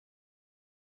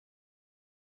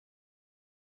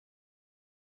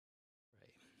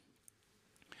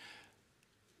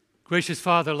Gracious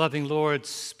Father, loving Lord,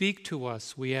 speak to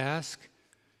us, we ask.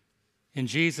 In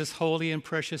Jesus' holy and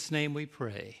precious name we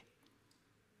pray.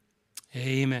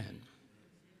 Amen.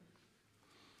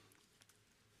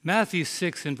 Matthew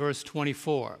 6 and verse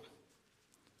 24.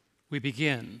 We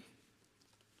begin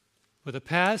with a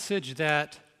passage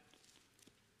that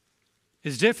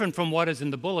is different from what is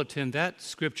in the bulletin. That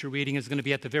scripture reading is going to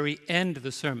be at the very end of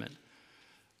the sermon.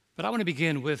 But I want to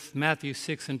begin with Matthew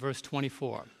 6 and verse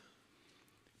 24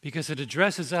 because it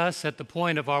addresses us at the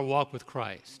point of our walk with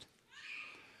Christ.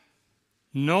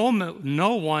 No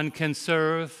one can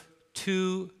serve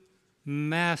two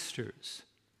masters,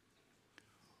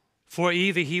 for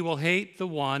either he will hate the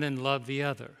one and love the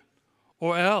other,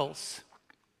 or else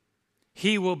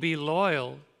he will be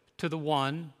loyal to the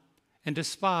one and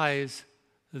despise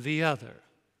the other.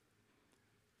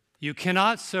 You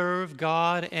cannot serve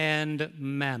God and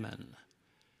mammon.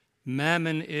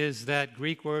 Mammon is that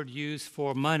Greek word used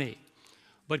for money,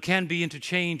 but can be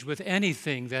interchanged with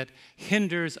anything that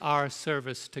hinders our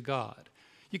service to God.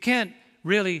 You can't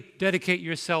really dedicate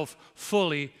yourself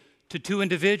fully to two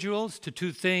individuals, to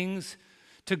two things,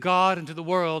 to God and to the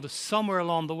world. Somewhere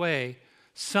along the way,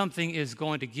 something is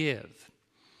going to give.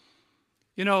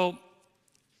 You know,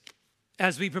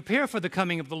 as we prepare for the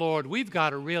coming of the Lord, we've got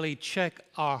to really check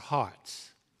our hearts.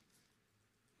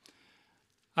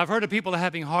 I've heard of people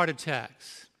having heart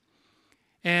attacks,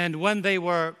 and when they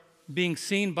were being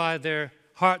seen by their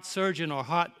heart surgeon or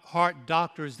heart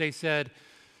doctors, they said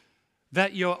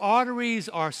that your arteries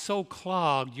are so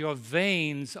clogged, your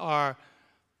veins are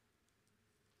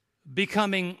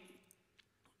becoming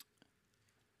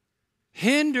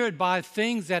hindered by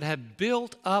things that have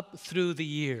built up through the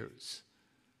years.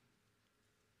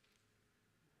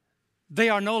 They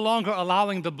are no longer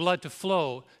allowing the blood to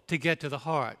flow to get to the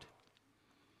heart.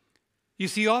 You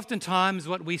see, oftentimes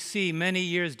what we see many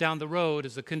years down the road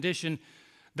is a condition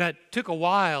that took a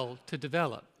while to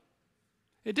develop.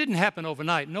 It didn't happen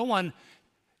overnight. You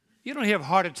don't hear of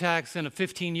heart attacks in a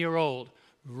 15-year-old,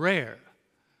 rare,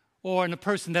 or in a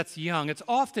person that's young. It's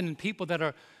often in people that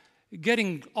are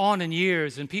getting on in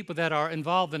years and people that are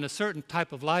involved in a certain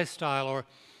type of lifestyle or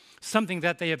something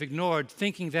that they have ignored,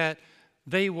 thinking that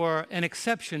they were an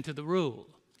exception to the rule.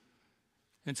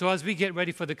 And so as we get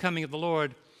ready for the coming of the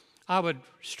Lord, I would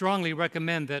strongly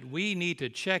recommend that we need to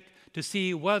check to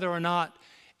see whether or not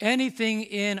anything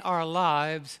in our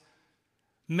lives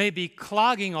may be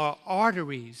clogging our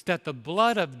arteries, that the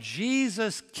blood of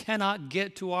Jesus cannot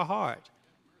get to our heart.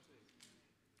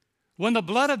 When the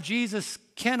blood of Jesus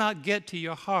cannot get to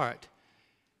your heart,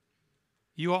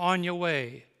 you are on your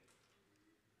way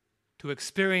to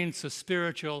experience a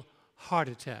spiritual heart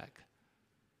attack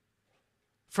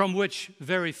from which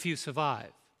very few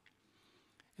survive.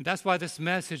 And that's why this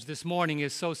message this morning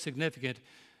is so significant.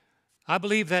 I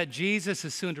believe that Jesus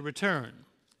is soon to return.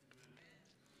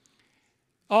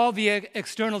 All the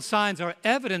external signs are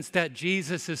evidence that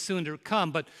Jesus is soon to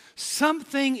come, but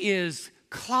something is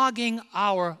clogging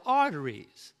our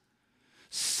arteries.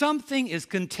 Something is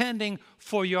contending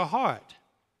for your heart.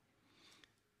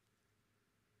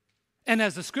 And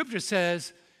as the scripture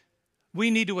says,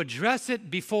 we need to address it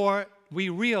before we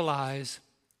realize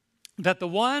that the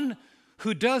one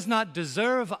who does not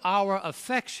deserve our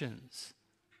affections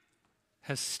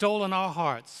has stolen our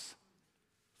hearts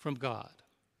from God.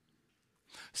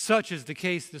 Such is the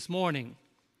case this morning.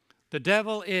 The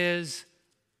devil is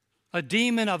a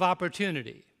demon of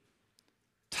opportunity.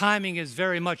 Timing is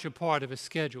very much a part of his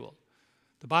schedule.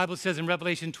 The Bible says in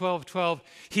Revelation 12:12,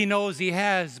 he knows he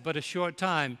has but a short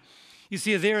time. You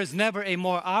see, there is never a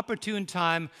more opportune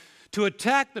time to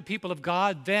attack the people of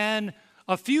God than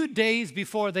a few days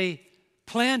before they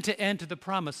plan to enter the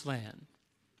promised land.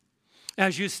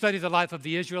 As you study the life of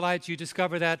the Israelites, you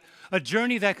discover that a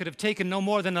journey that could have taken no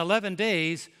more than 11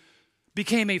 days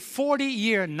became a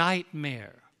 40-year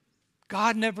nightmare.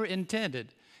 God never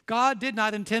intended. God did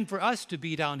not intend for us to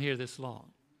be down here this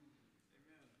long.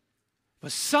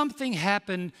 But something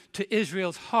happened to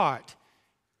Israel's heart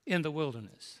in the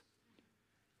wilderness.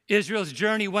 Israel's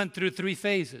journey went through 3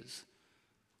 phases.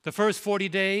 The first 40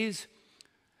 days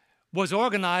was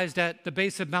organized at the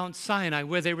base of Mount Sinai,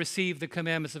 where they received the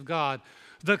commandments of God.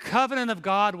 The covenant of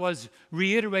God was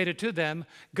reiterated to them.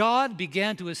 God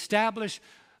began to establish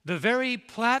the very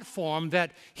platform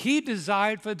that he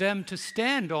desired for them to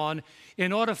stand on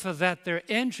in order for that their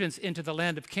entrance into the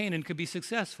land of Canaan could be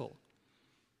successful.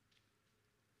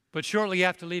 But shortly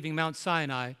after leaving Mount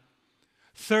Sinai,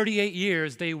 38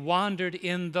 years they wandered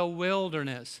in the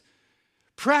wilderness,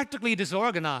 practically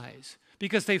disorganized,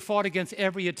 because they fought against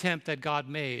every attempt that God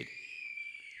made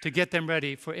to get them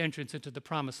ready for entrance into the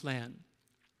promised land.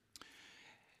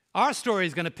 Our story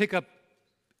is going to pick up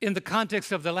in the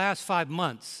context of the last 5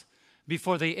 months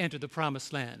before they enter the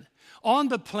promised land, on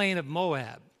the plain of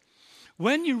Moab.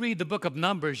 When you read the book of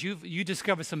Numbers, you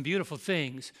discover some beautiful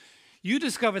things. You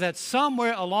discover that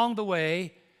somewhere along the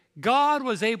way, God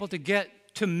was able to get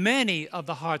to many of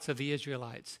the hearts of the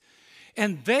Israelites.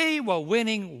 And they were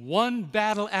winning one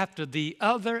battle after the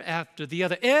other after the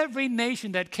other. Every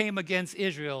nation that came against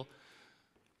Israel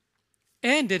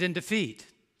ended in defeat.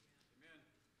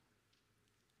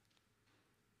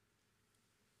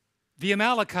 The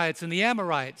Amalekites and the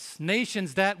Amorites,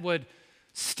 nations that would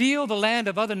steal the land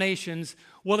of other nations,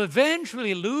 will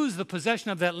eventually lose the possession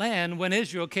of that land when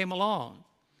Israel came along.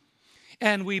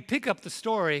 And we pick up the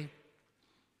story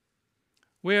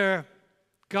where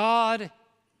God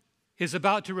is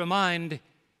about to remind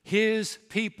his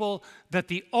people that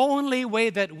the only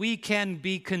way that we can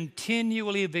be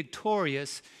continually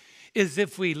victorious is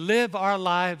if we live our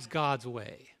lives God's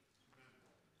way.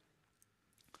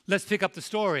 Let's pick up the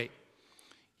story.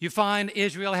 You find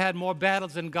Israel had more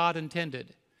battles than God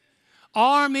intended.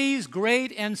 Armies,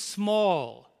 great and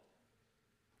small,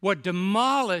 were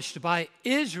demolished by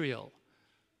Israel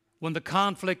when the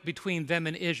conflict between them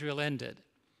and Israel ended.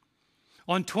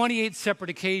 On 28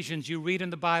 separate occasions, you read in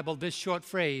the Bible this short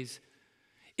phrase,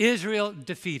 Israel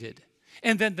defeated.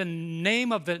 And then the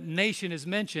name of the nation is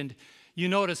mentioned. You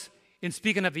notice, in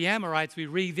speaking of the Amorites, we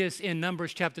read this in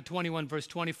Numbers chapter 21, verse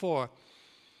 24.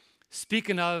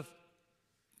 Speaking of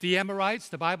the Amorites,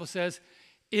 the Bible says,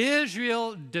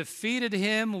 Israel defeated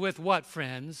him with what,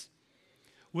 friends?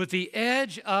 With the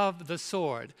edge of the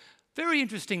sword. Very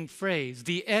interesting phrase,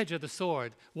 the edge of the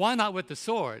sword. Why not with the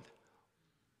sword?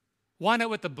 Why not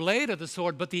with the blade of the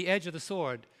sword, but the edge of the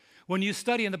sword? When you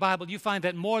study in the Bible, you find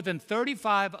that more than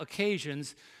 35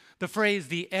 occasions, the phrase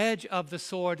the edge of the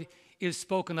sword is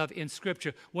spoken of in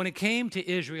Scripture when it came to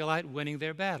Israelite winning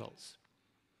their battles.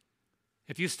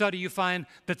 If you study, you find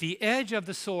that the edge of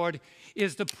the sword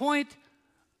is the point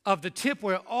of the tip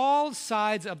where all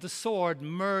sides of the sword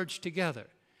merge together.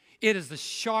 It is the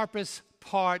sharpest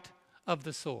part of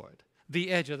the sword,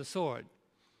 the edge of the sword.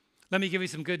 Let me give you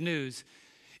some good news.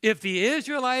 If the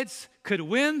Israelites could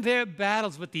win their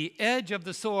battles with the edge of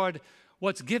the sword,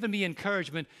 what's given me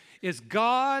encouragement is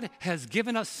God has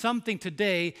given us something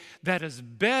today that is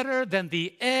better than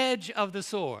the edge of the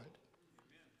sword.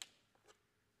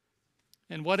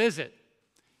 And what is it?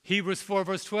 Hebrews 4,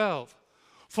 verse 12.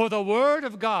 For the word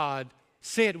of God,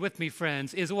 say it with me,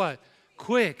 friends, is what?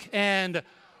 Quick and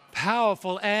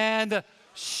powerful and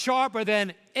sharper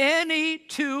than any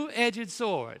two-edged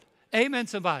sword. Amen,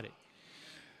 somebody.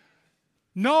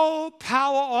 No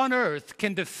power on earth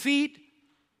can defeat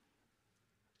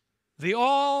the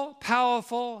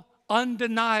all-powerful,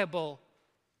 undeniable,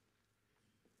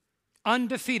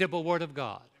 undefeatable Word of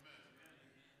God.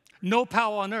 No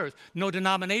power on earth, no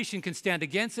denomination can stand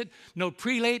against it. No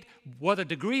prelate, whether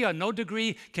degree or no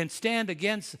degree, can stand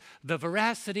against the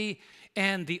veracity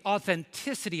and the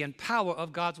authenticity and power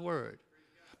of God's Word.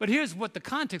 But here's what the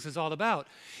context is all about.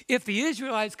 If the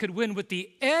Israelites could win with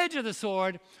the edge of the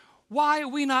sword, why are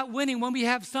we not winning when we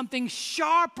have something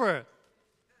sharper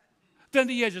than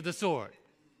the edge of the sword?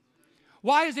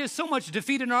 Why is there so much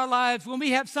defeat in our lives when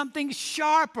we have something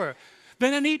sharper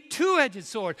than any two-edged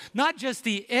sword? Not just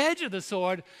the edge of the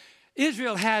sword.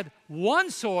 Israel had one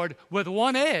sword with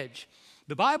one edge.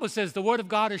 The Bible says the Word of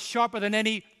God is sharper than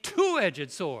any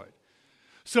two-edged sword.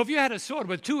 So if you had a sword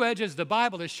with two edges, the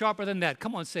Bible is sharper than that.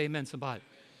 Come on, say amen, somebody.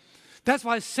 That's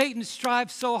why Satan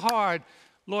strives so hard.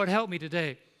 Lord, help me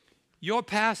today. Your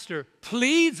pastor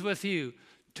pleads with you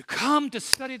to come to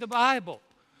study the Bible,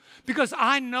 because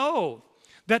I know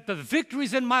that the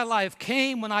victories in my life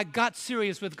came when I got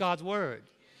serious with God's Word.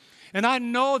 And I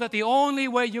know that the only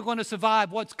way you're going to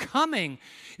survive what's coming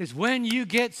is when you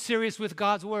get serious with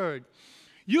God's Word.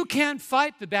 You can't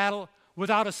fight the battle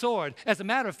without a sword. As a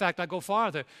matter of fact, I go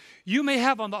farther. You may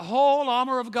have on the whole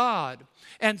armor of God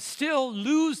and still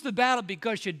lose the battle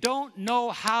because you don't know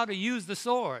how to use the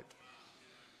sword.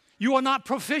 You are not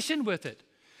proficient with it.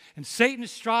 And Satan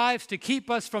strives to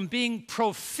keep us from being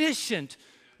proficient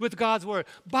with God's Word.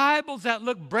 Bibles that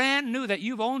look brand new that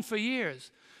you've owned for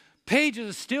years. Pages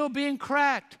are still being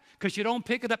cracked because you don't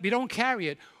pick it up, you don't carry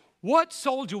it. What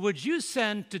soldier would you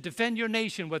send to defend your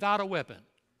nation without a weapon?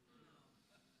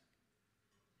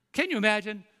 Can you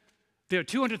imagine? There are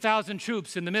 200,000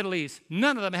 troops in the Middle East.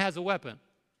 None of them has a weapon.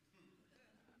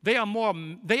 They are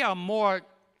more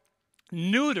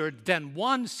neutered than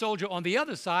one soldier on the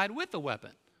other side with a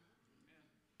weapon.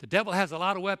 The devil has a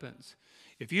lot of weapons.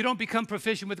 If you don't become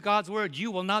proficient with God's Word, you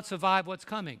will not survive what's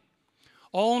coming.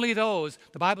 Only those,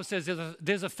 the Bible says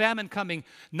there's a famine coming,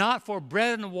 not for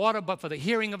bread and water, but for the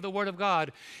hearing of the Word of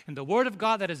God. And the Word of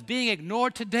God that is being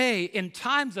ignored today in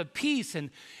times of peace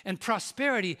and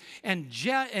prosperity and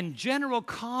general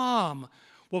calm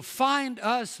will find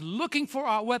us looking for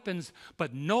our weapons,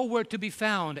 but nowhere to be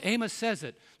found. Amos says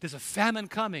it. There's a famine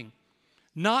coming,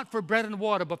 not for bread and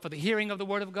water, but for the hearing of the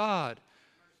Word of God.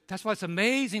 That's why it's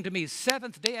amazing to me.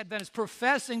 Seventh-day Adventists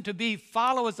professing to be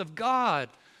followers of God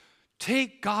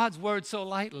take God's word so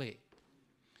lightly.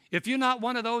 If you're not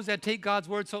one of those that take God's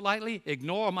word so lightly,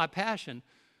 ignore my passion.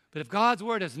 But if God's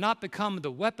word has not become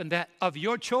the weapon that of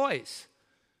your choice,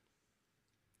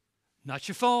 not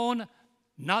your phone,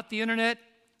 not the internet,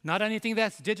 not anything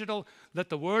that's digital, let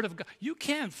the word of God. You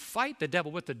can't fight the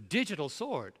devil with a digital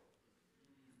sword.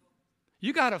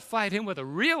 You got to fight him with a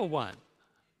real one.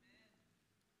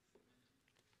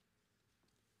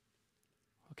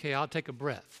 Okay, I'll take a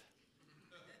breath.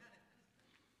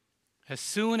 As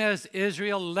soon as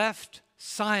Israel left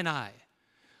Sinai,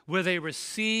 where they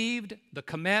received the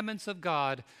commandments of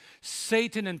God,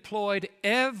 Satan employed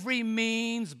every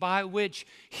means by which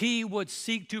he would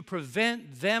seek to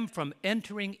prevent them from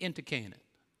entering into Canaan.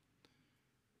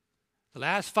 The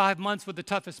last 5 months were the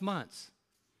toughest months,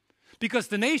 because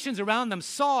the nations around them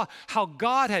saw how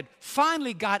God had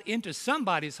finally got into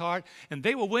somebody's heart, and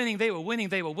they were winning, they were winning,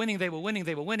 they were winning, they were winning,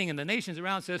 they were winning, and the nations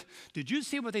around said, did you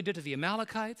see what they did to the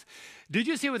Amalekites? Did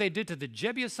you see what they did to the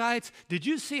Jebusites? Did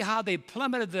you see how they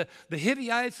plummeted the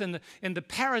Hivites and the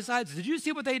Perizzites? Did you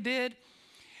see what they did?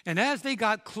 And as they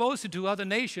got closer to other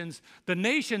nations, the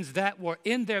nations that were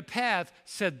in their path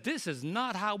said, this is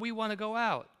not how we want to go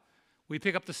out. We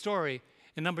pick up the story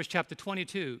in Numbers chapter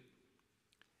 22.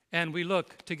 And we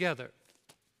look together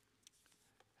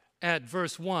at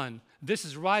verse 1. This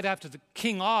is right after the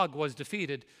King Og was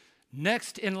defeated.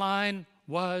 Next in line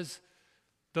was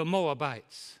the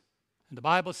Moabites. And the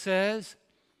Bible says,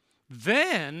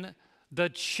 then the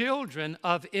children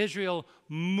of Israel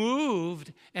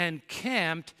moved and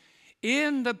camped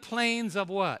in the plains of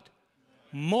what?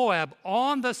 Moab,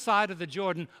 on the side of the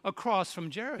Jordan across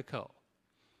from Jericho.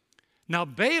 Now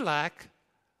Balak,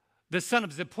 the son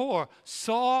of Zippor,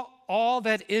 saw all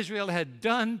that Israel had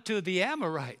done to the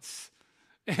Amorites.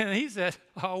 And he said,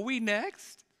 are we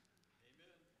next? Amen.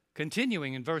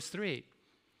 Continuing in verse 3.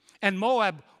 And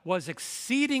Moab was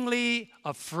exceedingly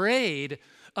afraid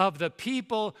of the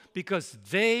people because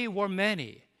they were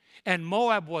many. And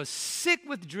Moab was sick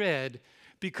with dread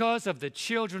because of the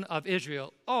children of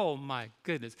Israel. Oh my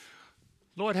goodness.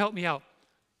 Lord, help me out.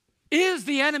 Is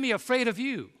the enemy afraid of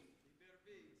you?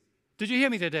 Did you hear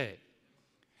me today?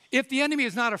 If the enemy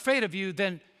is not afraid of you,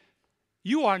 then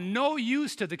you are no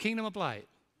use to the kingdom of light.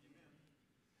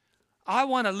 I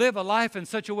want to live a life in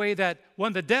such a way that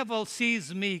when the devil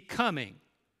sees me coming,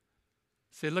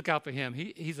 say, look out for him.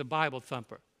 He's a Bible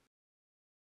thumper.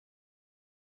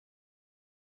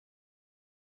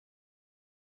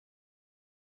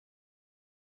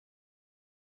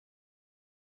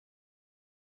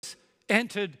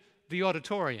 Entered the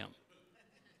auditorium.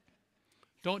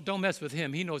 Don't mess with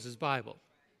him. He knows his Bible.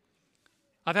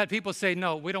 I've had people say,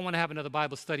 no, we don't want to have another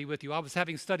Bible study with you. I was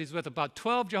having studies with about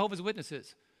 12 Jehovah's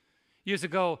Witnesses years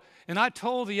ago, and I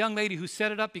told the young lady who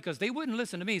set it up, because they wouldn't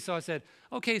listen to me, so I said,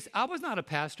 okay, so I was not a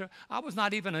pastor. I was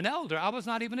not even an elder. I was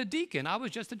not even a deacon. I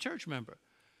was just a church member.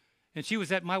 And she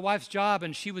was at my wife's job,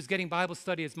 and she was getting Bible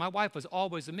studies. My wife was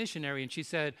always a missionary, and she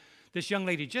said, this young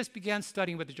lady just began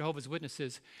studying with the Jehovah's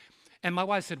Witnesses. And my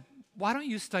wife said, why don't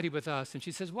you study with us? And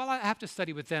she says, well, I have to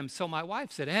study with them. So my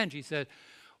wife said, Angie said,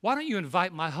 why don't you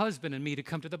invite my husband and me to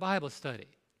come to the Bible study?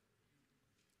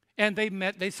 And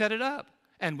they set it up,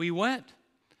 and we went.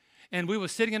 And we were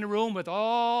sitting in a room with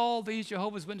all these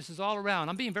Jehovah's Witnesses all around.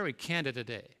 I'm being very candid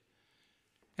today.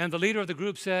 And the leader of the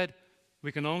group said,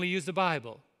 we can only use the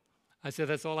Bible. I said,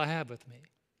 that's all I have with me.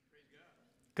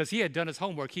 Because he had done his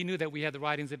homework. He knew that we had the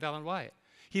writings of Ellen White.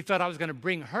 He thought I was going to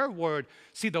bring her word.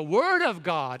 See, the word of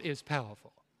God is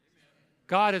powerful.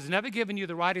 God has never given you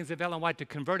the writings of Ellen White to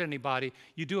convert anybody.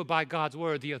 You do it by God's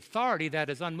word, the authority that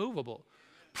is unmovable.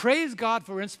 Praise God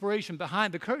for inspiration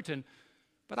behind the curtain,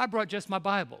 but I brought just my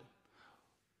Bible.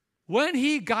 When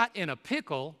he got in a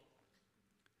pickle,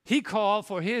 he called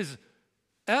for his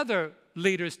other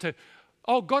leaders to,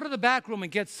 go to the back room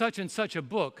and get such and such a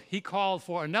book. He called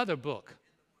for another book.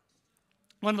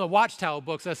 One of the Watchtower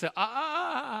books. I said,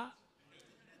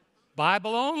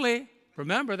 Bible only.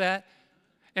 Remember that.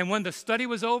 And when the study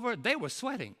was over, they were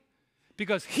sweating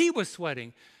because he was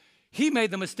sweating. He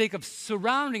made the mistake of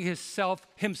surrounding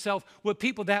himself with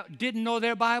people that didn't know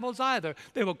their Bibles either.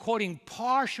 They were quoting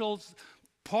partial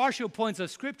points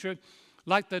of Scripture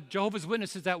Like the Jehovah's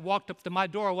Witnesses that walked up to my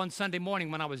door one Sunday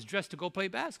morning when I was dressed to go play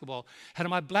basketball. Had on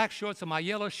my black shorts and my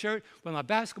yellow shirt with my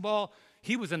basketball.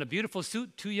 He was in a beautiful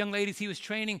suit, 2 young ladies he was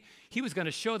training. He was going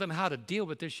to show them how to deal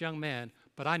with this young man,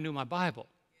 but I knew my Bible.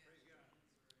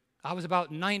 I was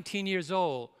about 19 years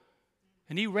old,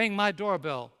 and he rang my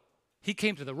doorbell. He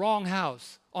came to the wrong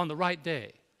house on the right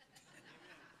day.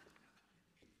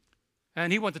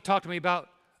 And he wanted to talk to me about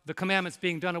the commandments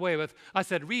being done away with. I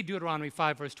said, read Deuteronomy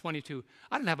 5, verse 22.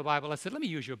 I didn't have a Bible. I said, let me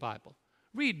use your Bible.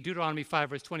 Read Deuteronomy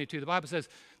 5, verse 22. The Bible says,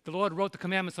 the Lord wrote the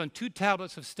commandments on 2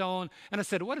 tablets of stone. And I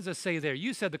said, what does it say there?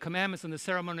 You said the commandments and the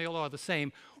ceremonial law are the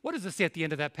same. What does it say at the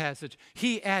end of that passage?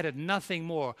 He added nothing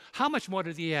more. How much more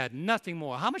did he add? Nothing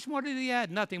more. How much more did he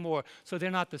add? Nothing more. So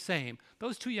they're not the same.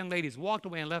 Those 2 young ladies walked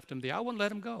away and left him there. I wouldn't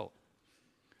let him go.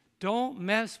 Don't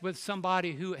mess with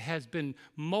somebody who has been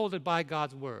molded by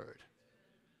God's word.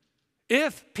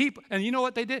 If people, and you know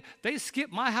what they did? They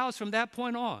skipped my house from that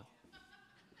point on.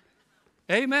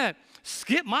 Amen.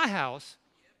 Skip my house.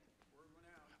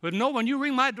 But no, when you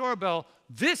ring my doorbell,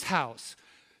 this house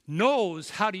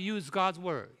knows how to use God's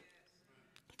word.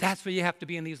 That's where you have to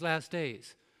be in these last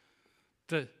days.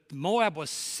 The Moab was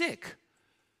sick.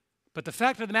 But the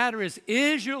fact of the matter is,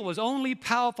 Israel was only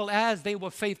powerful as they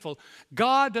were faithful.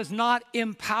 God does not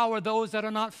empower those that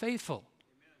are not faithful.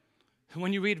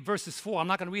 When you read verses 4, I'm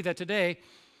not going to read that today,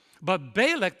 but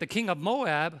Balak, the king of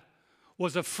Moab,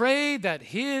 was afraid that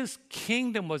his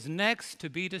kingdom was next to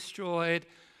be destroyed.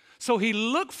 So he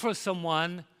looked for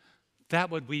someone that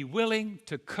would be willing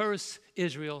to curse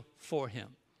Israel for him.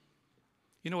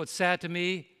 You know what's sad to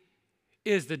me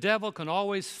is the devil can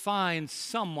always find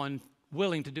someone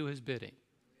willing to do his bidding,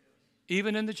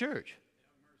 even in the church.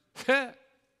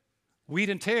 Wheat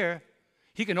and tear.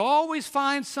 He can always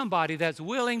find somebody that's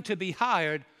willing to be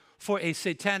hired for a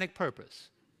satanic purpose.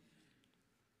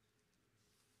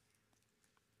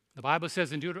 The Bible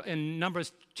says in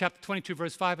Numbers chapter 22,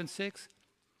 verse 5 and 6,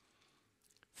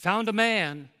 found a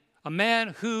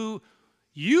man who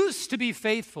used to be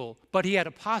faithful, but he had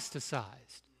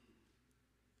apostatized.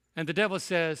 And the devil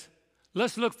says,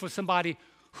 let's look for somebody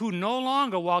who no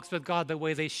longer walks with God the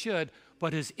way they should,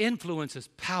 but his influence is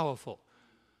powerful.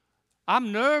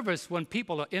 I'm nervous when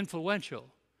people are influential,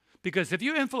 because if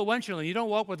you're influential and you don't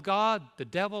walk with God, the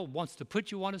devil wants to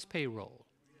put you on his payroll.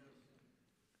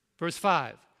 Verse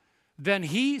 5, then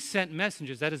he sent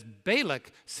messengers, that is,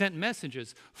 Balak sent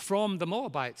messengers from the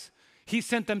Moabites. He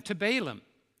sent them to Balaam,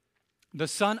 the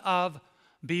son of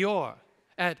Beor,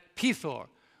 at Pethor,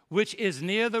 which is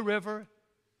near the river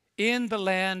in the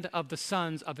land of the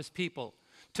sons of his people,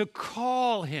 to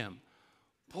call him.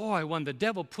 Boy, when the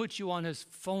devil puts you on his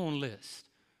phone list,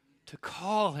 to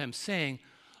call him, saying,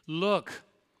 look,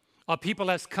 a people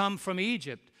has come from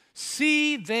Egypt.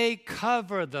 See, they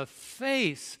cover the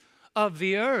face of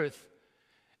the earth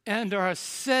and are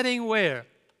setting where?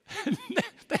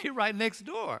 They right next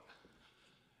door.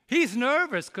 He's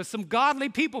nervous because some godly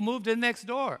people moved in next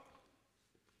door.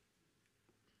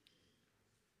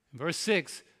 Verse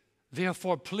 6,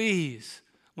 therefore, please,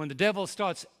 when the devil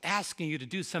starts asking you to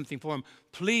do something for him,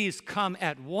 please come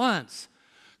at once.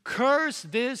 Curse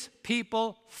this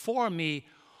people for me,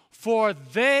 for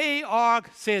they are,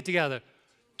 say it together,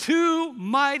 too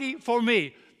mighty for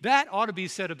me. That ought to be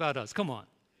said about us. Come on.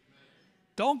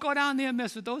 Don't go down there and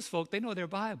mess with those folk. They know their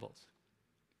Bibles.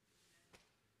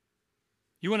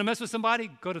 You want to mess with somebody?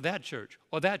 Go to that church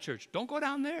or that church. Don't go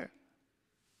down there.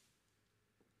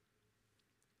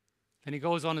 And he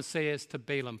goes on to say this to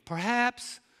Balaam,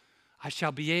 perhaps I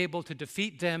shall be able to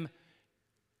defeat them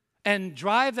and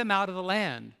drive them out of the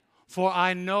land. For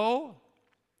I know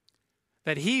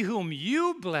that he whom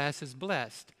you bless is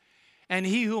blessed, and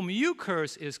he whom you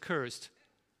curse is cursed.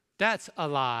 That's a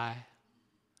lie.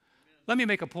 Let me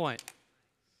make a point.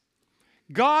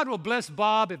 God will bless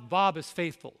Bob if Bob is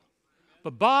faithful.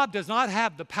 But Bob does not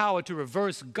have the power to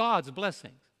reverse God's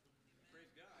blessings.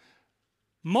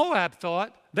 Moab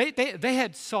thought, they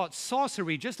had sought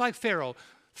sorcery just like Pharaoh.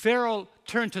 Pharaoh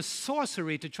turned to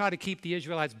sorcery to try to keep the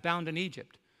Israelites bound in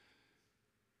Egypt.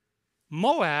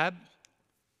 Moab,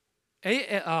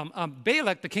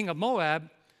 Balak, the king of Moab,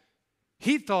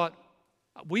 he thought,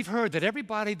 we've heard that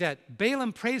everybody that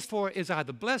Balaam prays for is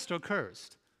either blessed or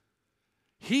cursed.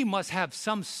 He must have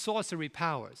some sorcery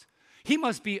powers. He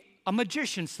must be a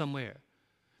magician somewhere.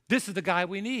 This is the guy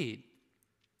we need.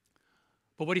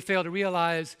 But what he failed to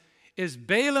realize is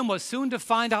Balaam was soon to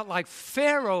find out, like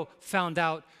Pharaoh found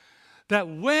out, that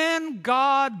when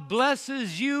God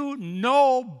blesses you,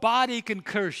 nobody can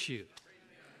curse you.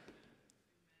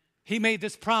 He made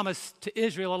this promise to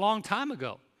Israel a long time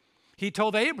ago. He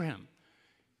told Abraham,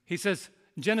 he says,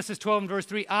 Genesis 12 and verse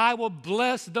 3, I will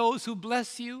bless those who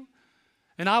bless you,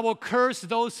 and I will curse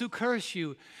those who curse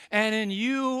you, and in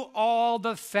you all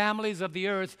the families of the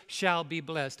earth shall be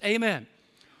blessed. Amen.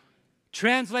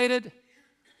 Translated,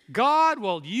 God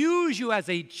will use you as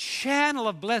a channel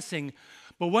of blessing,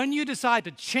 but when you decide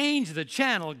to change the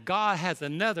channel, God has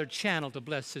another channel to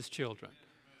bless his children.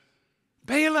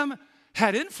 Balaam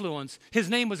had influence. His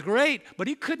name was great, but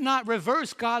he could not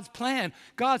reverse God's plan.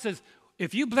 God says,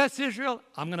 if you bless Israel,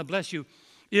 I'm going to bless you.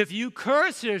 If you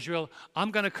curse Israel,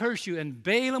 I'm going to curse you. And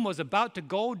Balaam was about to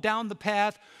go down the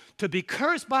path to be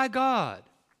cursed by God.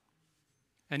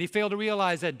 And he failed to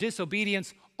realize that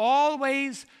disobedience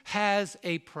always has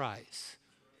a price.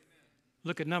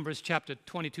 Look at Numbers chapter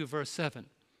 22, verse 7.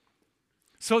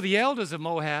 So the elders of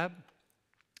Moab,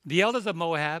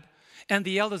 and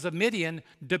the elders of Midian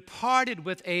departed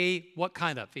with a, what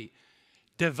kind of fee?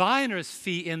 Diviner's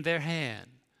fee in their hand.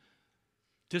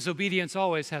 Disobedience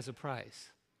always has a price.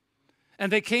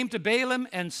 And they came to Balaam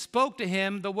and spoke to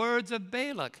him the words of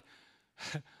Balak.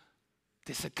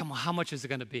 They said, come on, how much is it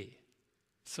going to be?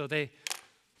 So they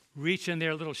reached in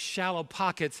their little shallow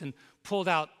pockets and pulled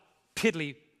out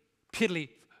piddly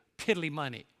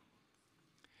money.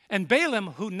 And Balaam,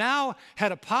 who now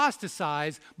had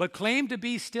apostatized but claimed to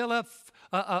be still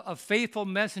a faithful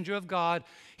messenger of God,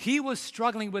 he was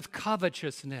struggling with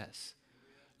covetousness.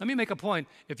 Let me make a point.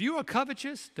 If you are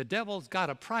covetous, the devil's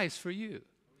got a price for you.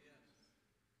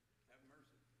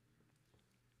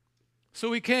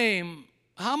 So he came.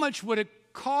 How much would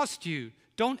it cost you?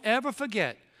 Don't ever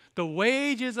forget, the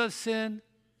wages of sin,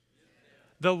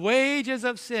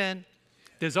 there's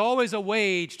always a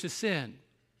wage to sin.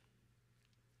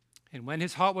 And when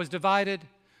his heart was divided,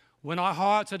 when our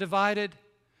hearts are divided,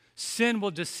 sin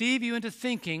will deceive you into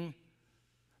thinking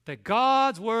that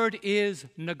God's word is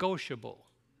negotiable.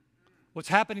 What's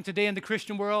happening today in the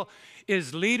Christian world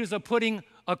is leaders are putting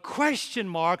a question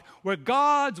mark where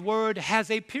God's word has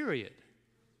a period.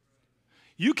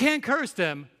 You can't curse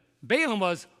them. Balaam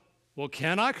was, well,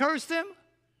 can I curse them?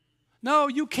 No,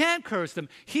 you can't curse them.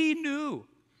 He knew.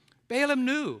 Balaam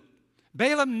knew.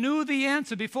 Balaam knew the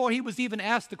answer before he was even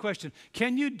asked the question,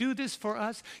 can you do this for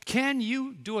us? Can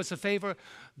you do us a favor?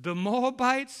 The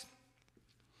Moabites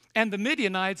and the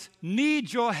Midianites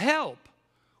need your help.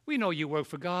 We know you work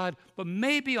for God, but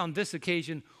maybe on this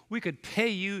occasion we could pay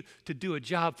you to do a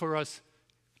job for us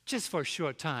just for a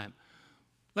short time.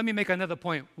 Let me make another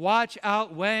point. Watch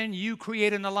out when you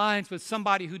create an alliance with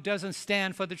somebody who doesn't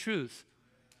stand for the truth.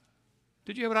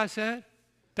 Did you hear what I said?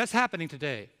 That's happening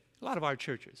today. A lot of our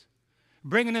churches.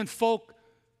 Bringing in folk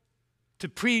to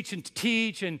preach and to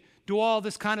teach and do all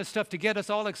this kind of stuff to get us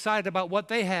all excited about what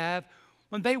they have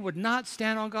when they would not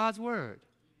stand on God's word.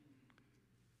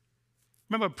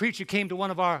 Remember, a preacher came to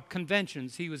one of our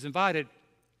conventions. He was invited.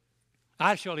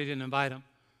 I surely didn't invite him.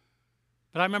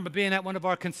 But I remember being at one of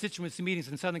our constituency meetings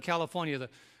in Southern California,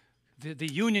 the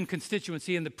Union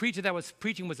constituency, and the preacher that was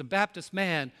preaching was a Baptist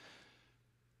man.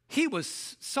 He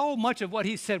was, so much of what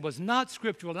he said was not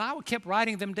scriptural, and I kept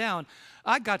writing them down.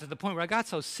 I got to the point where I got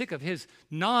so sick of his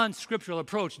non-scriptural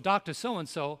approach, Dr.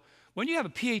 So-and-so. When you have a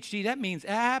PhD, that means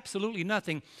absolutely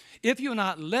nothing. If you're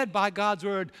not led by God's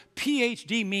word,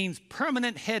 PhD means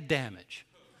permanent head damage.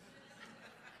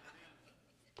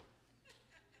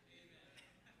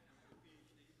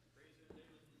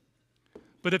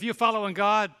 But if you're following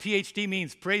God, PhD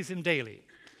means praise him daily.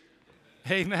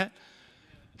 Amen.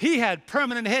 He had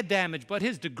permanent head damage, but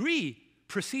his degree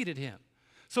preceded him.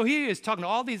 So he is talking to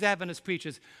all these Adventist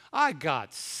preachers. I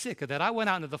got sick of that. I went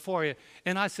out into the foyer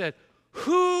and I said,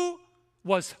 who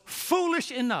was foolish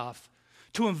enough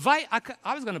to invite,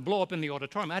 I was going to blow up in the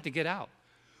auditorium. I had to get out.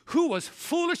 Who was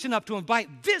foolish enough to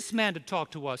invite this man to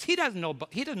talk to us? He doesn't know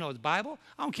his Bible.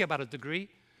 I don't care about his degree.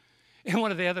 And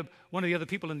one of the other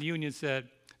people in the union said,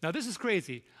 now this is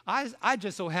crazy. I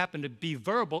just so happened to be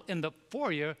verbal in the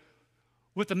foyer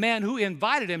with the man who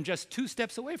invited him just 2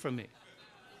 steps away from me.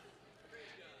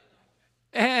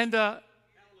 And I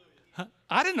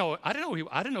didn't know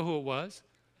who it was,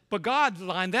 but God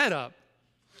lined that up.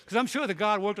 Because I'm sure that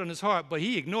God worked on his heart, but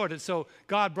he ignored it, so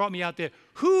God brought me out there.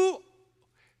 Who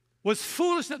was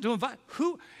foolish enough to invite?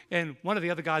 Who? And one of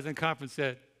the other guys in the conference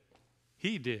said,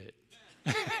 he did.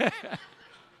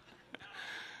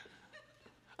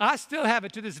 I still have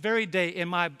it to this very day in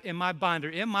my binder,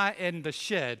 in the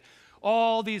shed.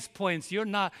 All these points. You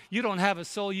don't have a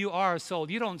soul, you are a soul.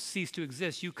 You don't cease to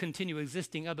exist, you continue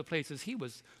existing other places. He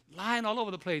was lying all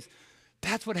over the place.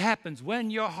 That's what happens.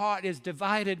 When your heart is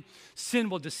divided, sin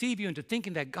will deceive you into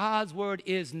thinking that God's word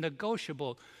is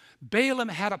negotiable. Balaam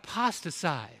had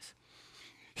apostatized.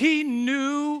 He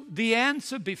knew the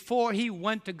answer before he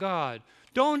went to God.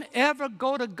 Don't ever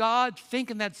go to God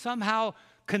thinking that somehow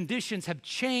conditions have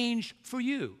changed for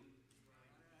you.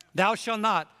 Thou shalt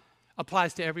not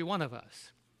applies to every one of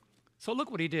us. So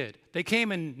look what he did. They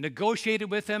came and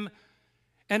negotiated with him.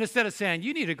 And instead of saying,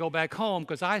 you need to go back home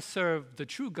because I serve the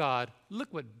true God,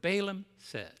 look what Balaam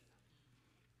said.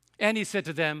 And he said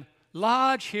to them,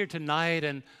 lodge here tonight,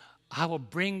 and I will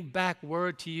bring back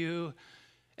word to you.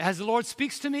 As the Lord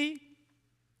speaks to me,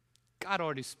 God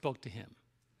already spoke to him.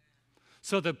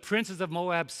 So the princes of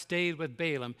Moab stayed with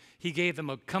Balaam. He gave them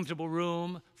a comfortable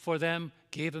room for them,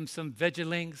 gave them some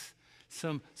vegelings,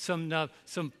 some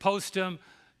postum,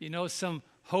 some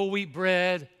whole wheat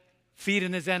bread,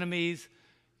 feeding his enemies,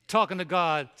 talking to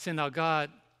God, saying, now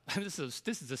God, this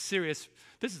is a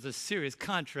serious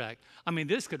contract. I mean,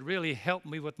 this could really help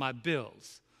me with my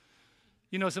bills.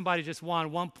 Somebody just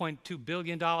won $1.2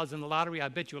 billion in the lottery. I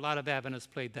bet you a lot of Adventists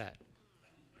played that.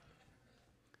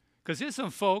 Because there's some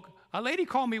folk, a lady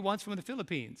called me once from the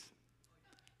Philippines.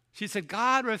 She said,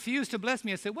 God refused to bless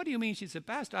me. I said, what do you mean? She said,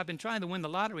 Pastor, I've been trying to win the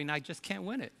lottery and I just can't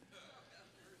win it.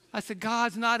 I said,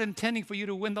 God's not intending for you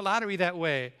to win the lottery that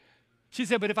way. She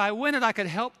said, but if I win it, I could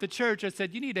help the church. I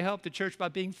said, you need to help the church by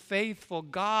being faithful.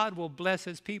 God will bless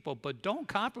his people, but don't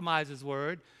compromise his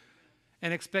word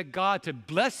and expect God to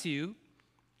bless you.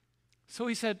 So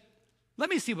he said, let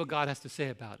me see what God has to say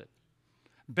about it.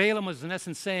 Balaam was in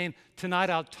essence saying, tonight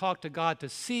I'll talk to God to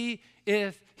see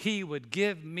if he would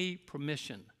give me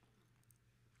permission.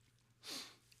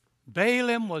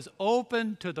 Balaam was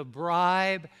open to the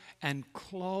bribe and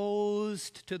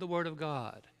closed to the word of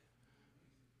God.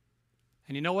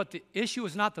 And you know what? The issue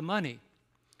was not the money.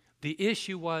 The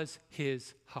issue was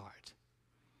his heart.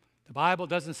 The Bible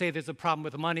doesn't say there's a problem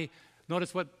with the money.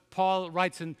 Notice what Paul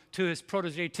writes to his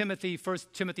protege Timothy, 1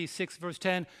 Timothy 6, verse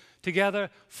 10, together.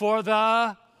 For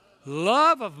the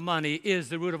love of money is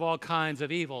the root of all kinds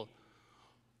of evil,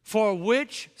 for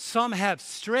which some have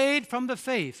strayed from the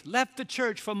faith, left the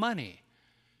church for money,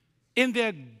 in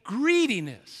their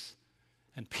greediness,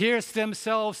 and pierced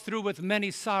themselves through with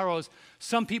many sorrows.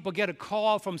 Some people get a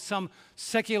call from some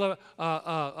secular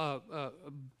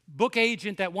book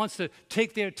agent that wants to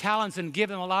take their talents and give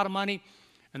them a lot of money.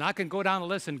 And I can go down the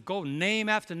list and go name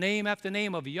after name after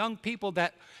name of young people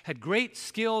that had great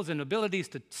skills and abilities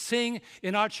to sing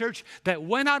in our church that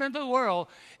went out into the world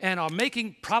and are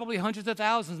making probably hundreds of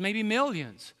thousands, maybe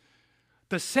millions.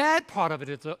 The sad part of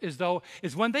it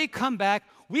is when they come back,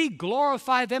 we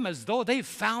glorify them as though they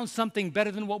found something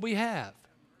better than what we have.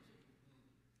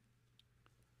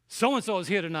 So-and-so is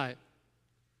here tonight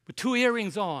with 2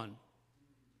 earrings on.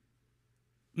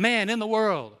 Man in the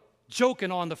world,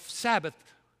 joking on the Sabbath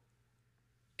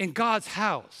in God's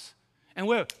house. And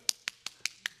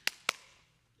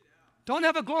don't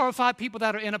ever glorify people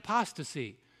that are in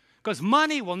apostasy, because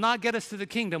money will not get us to the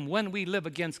kingdom when we live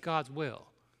against God's will.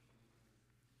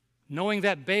 Knowing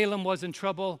that Balaam was in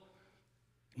trouble,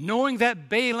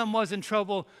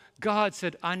 God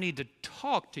said, I need to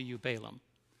talk to you, Balaam.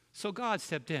 So God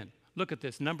stepped in. Look at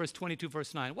this, Numbers 22,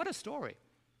 verse 9. What a story.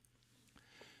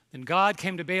 Then God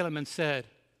came to Balaam and said,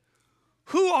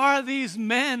 who are these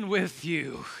men with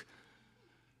you?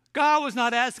 God was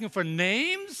not asking for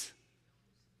names.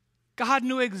 God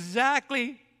knew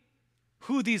exactly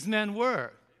who these men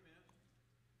were.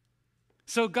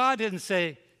 So God didn't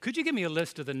say, could you give me a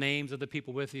list of the names of the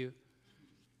people with you?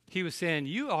 He was saying,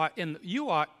 you are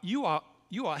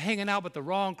hanging out with the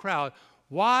wrong crowd.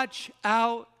 Watch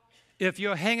out if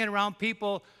you're hanging around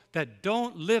people that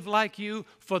don't live like you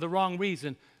for the wrong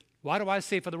reason. Why do I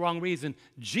say for the wrong reason?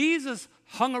 Jesus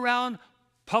hung around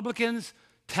publicans,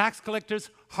 tax collectors,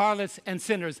 harlots, and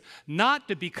sinners, not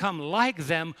to become like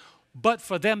them, but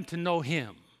for them to know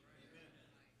him.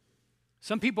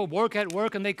 Some people work at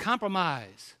work and they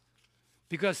compromise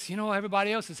because,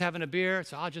 everybody else is having a beer,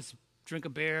 so I'll just drink a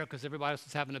beer because everybody else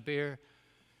is having a beer,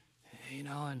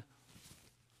 and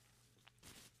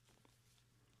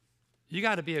you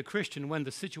got to be a Christian when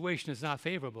the situation is not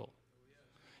favorable.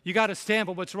 You got to stand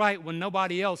for what's right when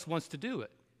nobody else wants to do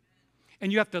it.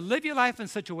 And you have to live your life in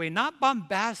such a way, not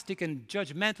bombastic and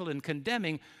judgmental and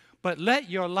condemning, but let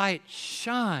your light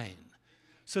shine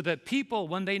so that people,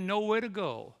 when they know where to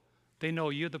go, they know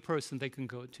you're the person they can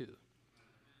go to.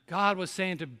 God was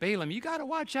saying to Balaam, you got to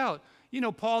watch out.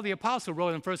 Paul the Apostle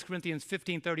wrote in 1 Corinthians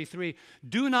 15:33,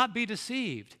 do not be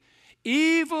deceived.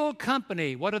 Evil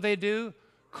company, what do?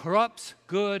 Corrupts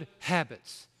good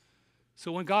habits.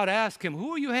 So when God asked him,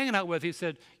 who are you hanging out with? He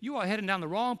said, you are heading down the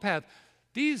wrong path.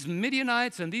 These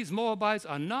Midianites and these Moabites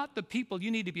are not the people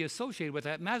you need to be associated with.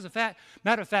 Matter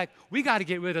of fact, we got to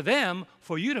get rid of them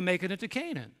for you to make it into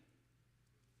Canaan.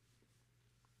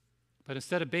 But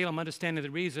instead of Balaam understanding the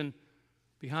reason,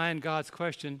 behind God's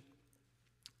question,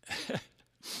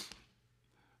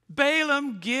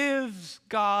 Balaam gives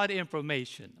God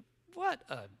information.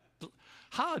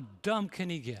 How dumb can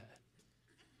he get?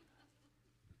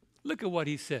 Look at what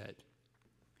he said.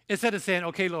 Instead of saying,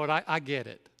 okay, Lord, I get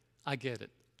it. I get it.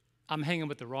 I'm hanging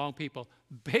with the wrong people.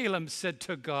 Balaam said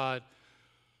to God,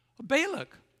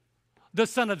 Balak, the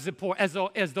son of Zippor,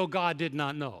 as though God did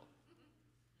not know.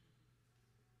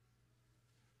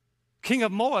 King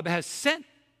of Moab has sent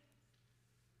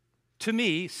to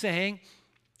me saying,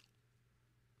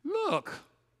 look,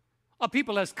 a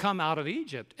people has come out of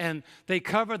Egypt, and they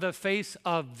cover the face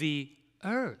of the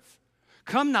earth.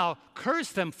 Come now,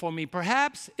 curse them for me.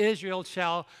 Perhaps Israel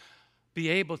shall be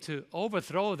able to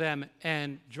overthrow them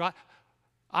and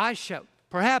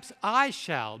perhaps I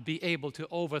shall be able to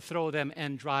overthrow them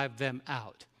and drive them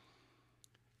out.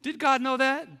 Did God know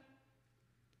that?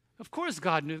 Of course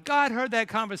God knew. God heard that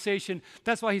conversation.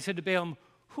 That's why he said to Balaam,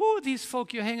 who are these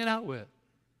folk you're hanging out with?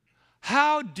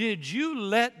 How did you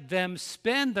let them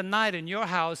spend the night in your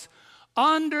house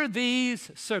under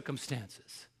these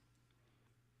circumstances?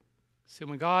 See,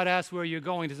 when God asks where you're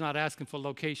going, he's not asking for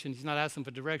location. He's not asking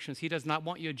for directions. He does not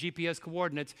want your GPS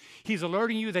coordinates. He's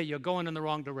alerting you that you're going in the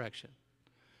wrong direction.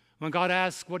 When God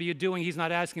asks, what are you doing? He's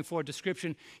not asking for a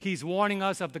description. He's warning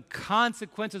us of the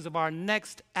consequences of our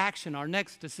next action, our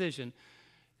next decision.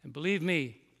 And believe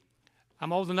me,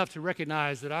 I'm old enough to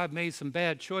recognize that I've made some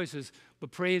bad choices,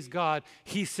 but praise God,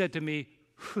 he said to me,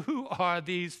 who are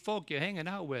these folk you're hanging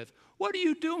out with? What are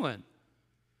you doing?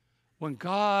 When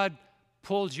God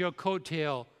pulls your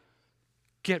coattail,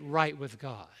 get right with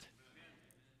God.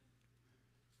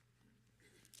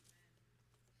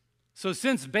 So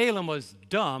since Balaam was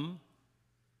dumb,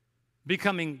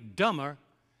 becoming dumber,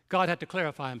 God had to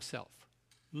clarify himself.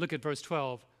 Look at verse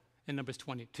 12 in Numbers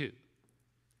 22.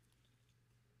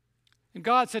 And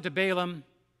God said to Balaam,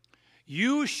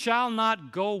 you shall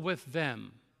not go with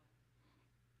them.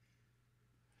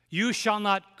 You shall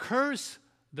not curse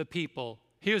the people.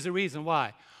 Here's the reason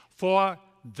why. For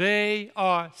they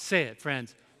are, say it,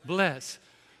 friends, blessed.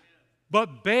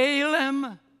 But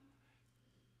Balaam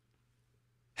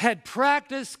had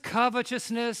practiced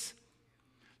covetousness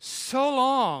so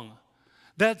long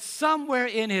that somewhere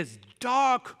in his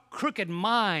dark, crooked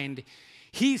mind,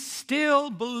 he still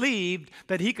believed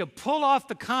that he could pull off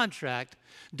the contract,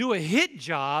 do a hit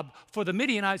job for the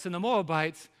Midianites and the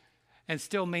Moabites, and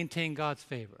still maintain God's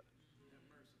favor.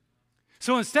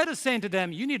 So instead of saying to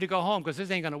them, you need to go home because this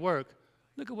ain't going to work,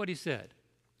 look at what he said.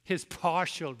 His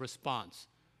partial response.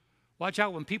 Watch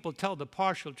out when people tell the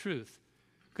partial truth,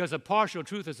 because a partial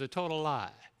truth is a total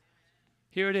lie.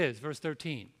 Here it is, verse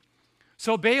 13.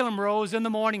 So Balaam rose in the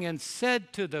morning and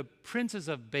said to the princes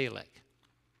of Balak,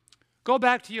 go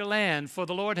back to your land, for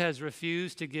the Lord has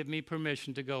refused to give me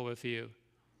permission to go with you.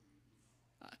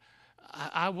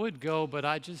 I would go, but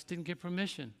I just didn't get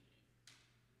permission.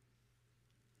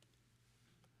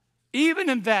 Even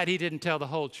in that, he didn't tell the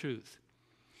whole truth.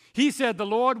 He said, the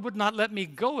Lord would not let me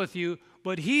go with you,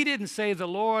 but he didn't say, the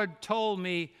Lord told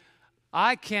me,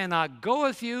 I cannot go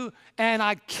with you, and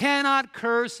I cannot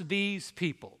curse these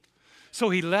people. So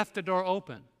he left the door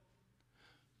open.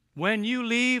 When you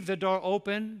leave the door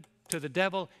open to the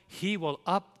devil, he will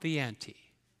up the ante.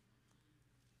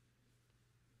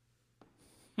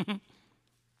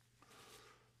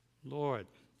 Lord,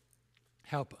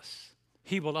 help us.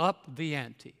 He will up the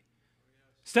ante.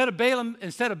 Instead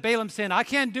of Balaam saying, I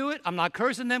can't do it, I'm not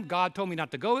cursing them, God told me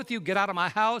not to go with you, get out of my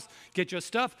house, get your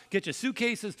stuff, get your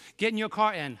suitcases, get in your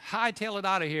car, and hightail it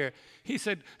out of here. He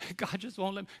said, God just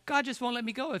won't let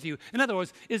me go with you. In other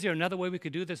words, is there another way we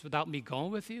could do this without me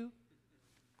going with you?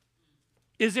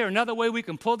 Is there another way we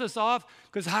can pull this off?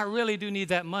 Because I really do need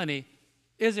that money.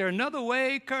 Is there another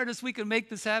way, Curtis, we can make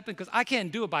this happen? Because I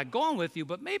can't do it by going with you,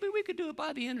 but maybe we could do it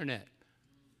by the internet.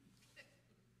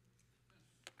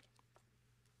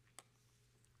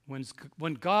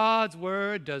 When God's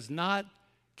word does not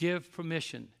give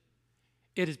permission,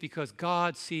 it is because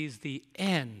God sees the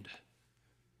end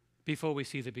before we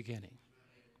see the beginning.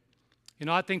 You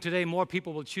know, I think today more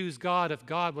people will choose God if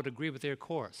God would agree with their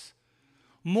course.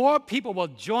 More people will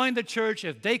join the church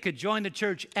if they could join the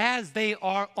church as they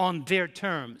are on their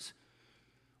terms.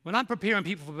 When I'm preparing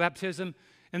people for baptism,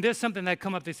 and there's something that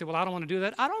come up, they say, well, I don't want to do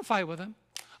that. I don't fight with them.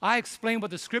 I explain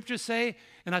what the scriptures say,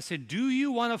 and I say, do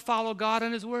you want to follow God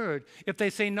and his word? If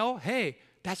they say no, hey,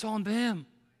 that's on them.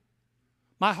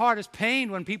 My heart is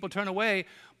pained when people turn away,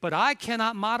 but I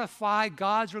cannot modify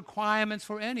God's requirements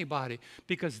for anybody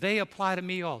because they apply to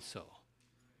me also.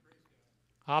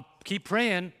 I'll keep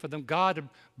praying for them, God to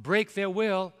break their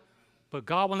will, but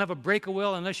God will never break a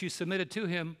will unless you submit it to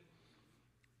him.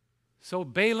 So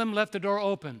Balaam left the door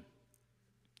open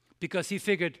because he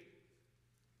figured,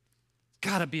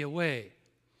 gotta be a way.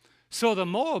 So the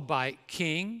Moabite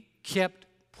king kept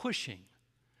pushing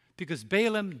because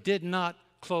Balaam did not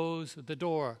close the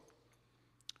door.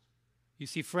 You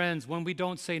see, friends, when we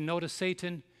don't say no to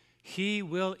Satan, he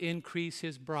will increase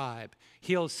his bribe.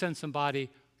 He'll send somebody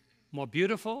more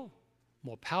beautiful,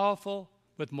 more powerful,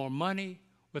 with more money,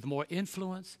 with more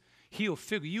influence. He'll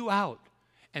figure you out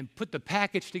and put the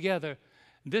package together.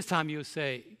 This time you'll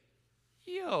say,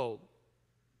 yo,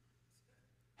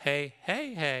 hey,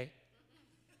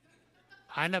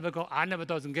 I never thought it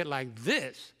would get like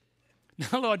this.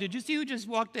 Now, Lord, did you see who just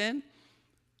walked in?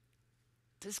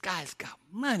 This guy's got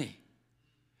money.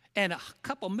 And a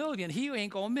couple million he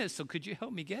ain't going to miss, so could you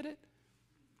help me get it?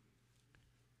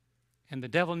 And the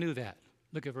devil knew that.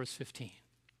 Look at verse 15.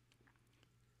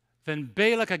 Then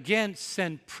Balak again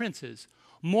sent princes,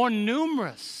 more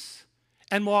numerous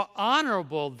and more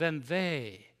honorable than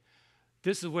they.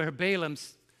 This is where Balaam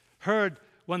heard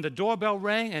when the doorbell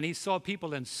rang and he saw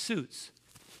people in suits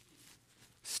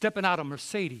stepping out of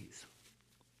Mercedes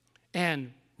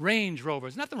and Range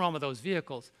Rovers. Nothing wrong with those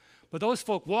vehicles. But those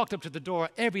folk walked up to the door.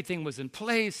 Everything was in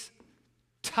place,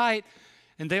 tight,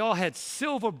 and they all had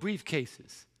silver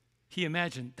briefcases. He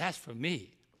imagined, that's for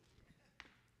me.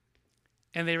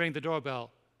 And they rang the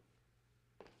doorbell.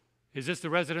 Is this the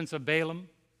residence of Balaam,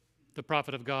 the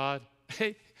prophet of God?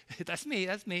 Hey, that's me.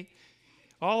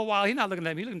 All the while, he's not looking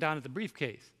at me. He's looking down at the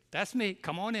briefcase. That's me.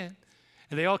 Come on in.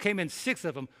 And they all came in, 6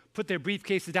 of them, put their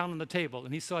briefcases down on the table.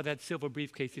 And he saw that silver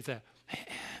briefcase. He said,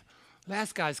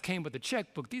 last guys came with a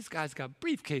checkbook. These guys got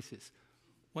briefcases.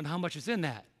 Wonder how much is in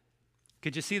that.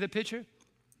 Could you see the picture?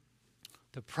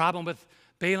 The problem with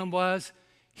Balaam was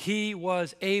he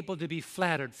was able to be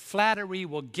flattered. Flattery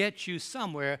will get you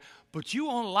somewhere, but you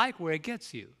won't like where it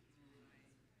gets you.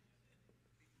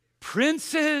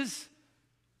 Princes,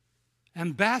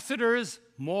 ambassadors,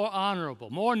 more honorable,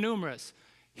 more numerous.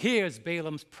 Here's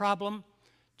Balaam's problem.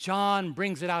 John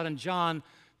brings it out in John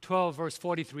 12, verse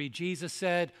 43. Jesus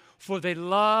said, for they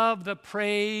love the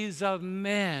praise of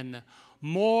men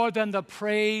more than the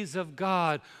praise of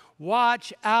God.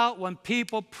 Watch out when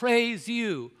people praise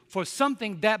you for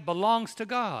something that belongs to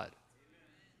God.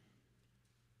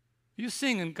 You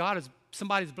sing and God is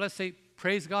somebody's blessed, say,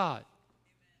 praise God.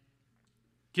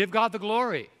 Give God the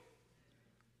glory.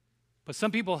 But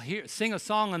some people sing a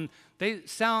song and they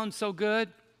sound so good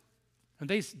and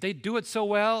they do it so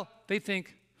well, they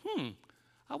think,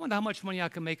 I wonder how much money I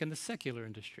can make in the secular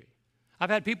industry. I've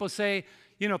had people say,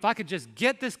 if I could just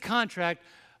get this contract,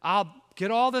 I'll get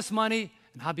all this money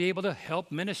and I'll be able to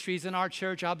help ministries in our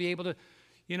church. I'll be able to,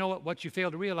 what you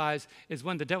fail to realize is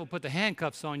when the devil put the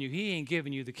handcuffs on you, he ain't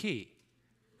giving you the key.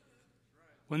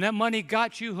 When that money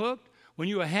got you hooked, when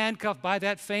you were handcuffed by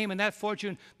that fame and that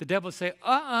fortune, the devil will say,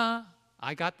 I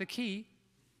got the key,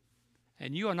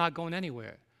 and you are not going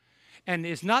anywhere. And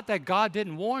it's not that God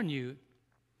didn't warn you,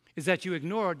 it's that you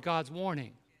ignored God's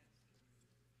warning.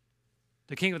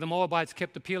 The king of the Moabites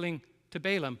kept appealing to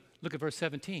Balaam. Look at verse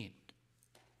 17.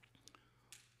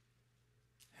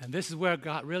 And this is where it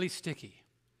got really sticky.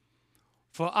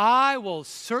 For I will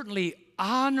certainly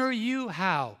honor you,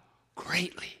 how?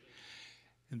 Greatly.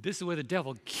 And this is where the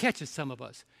devil catches some of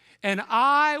us. And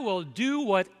I will do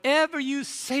whatever you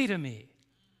say to me.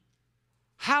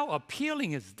 How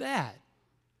appealing is that?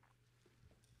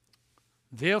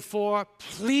 Therefore,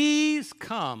 please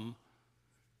come,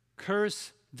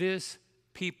 curse this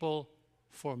people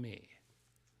for me.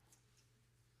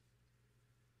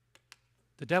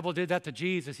 The devil did that to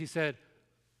Jesus. He said,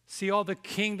 see all the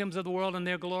kingdoms of the world and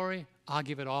their glory? I'll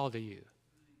give it all to you.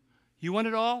 You want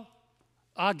it all?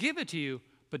 I'll give it to you.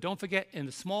 But don't forget, in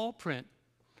the small print,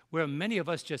 where many of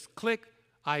us just click,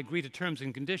 I agree to terms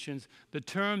and conditions, the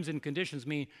terms and conditions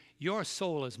mean your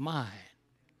soul is mine.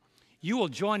 You will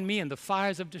join me in the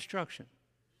fires of destruction.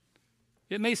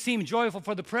 It may seem joyful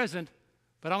for the present,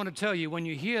 but I want to tell you, when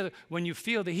you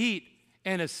feel the heat,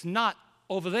 and it's not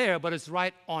over there, but it's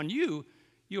right on you,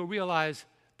 you'll realize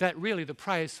that really the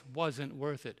price wasn't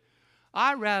worth it.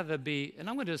 I'd rather be, and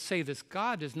I'm going to say this,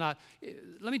 God does not,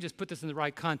 let me just put this in the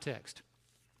right context.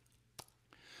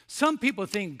 Some people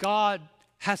think God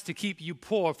has to keep you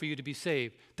poor for you to be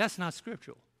saved. That's not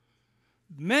scriptural.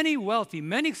 Many wealthy,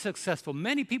 many successful,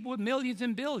 many people with millions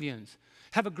and billions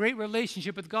have a great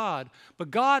relationship with God,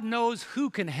 but God knows who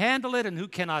can handle it and who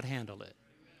cannot handle it.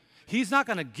 He's not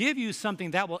going to give you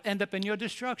something that will end up in your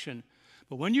destruction.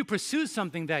 But when you pursue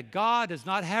something that God does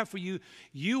not have for you,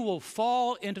 you will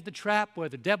fall into the trap where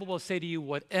the devil will say to you,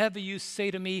 whatever you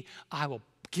say to me, I will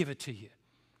give it to you.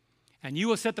 And you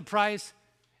will set the price,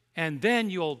 and then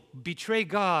you'll betray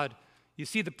God You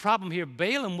see the problem here,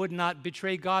 Balaam would not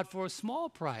betray God for a small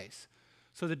price.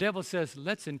 So the devil says,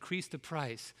 let's increase the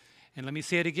price. And let me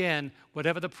say it again,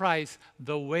 whatever the price,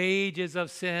 the wages of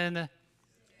sin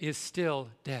is still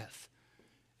death.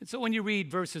 And so when you read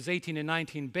verses 18 and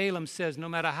 19, Balaam says, no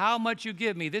matter how much you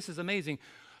give me, this is amazing,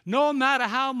 no matter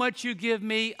how much you give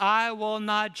me, I will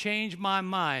not change my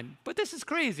mind. But this is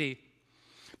crazy.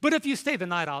 But if you stay the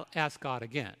night, I'll ask God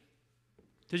again.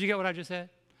 Did you get what I just said?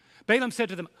 Balaam said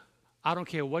to them, I don't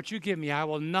care what you give me, I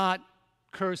will not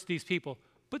curse these people.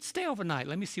 But stay overnight.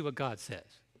 Let me see what God says.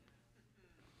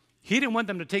 He didn't want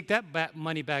them to take that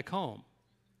money back home.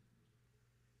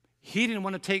 He didn't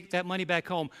want to take that money back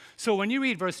home. So when you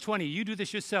read verse 20, you do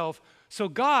this yourself. So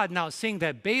God, now seeing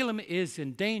that Balaam is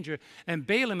in danger, and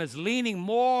Balaam is leaning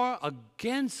more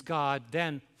against God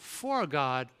than for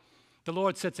God, the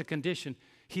Lord sets a condition.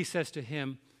 He says to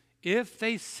him, if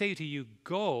they say to you,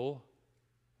 go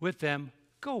with them,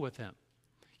 go with them.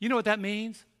 You know what that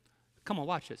means? Come on,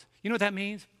 watch this. You know what that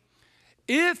means?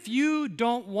 If you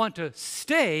don't want to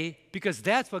stay, because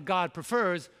that's what God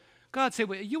prefers, God say,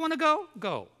 well, you want to go?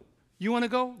 Go. You want to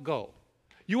go? Go.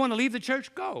 You want to leave the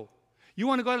church? Go. You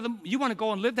want to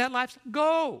go and live that life?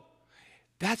 Go.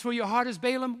 That's where your heart is,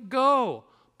 Balaam? Go.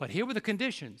 But here were the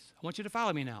conditions. I want you to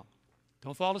follow me now.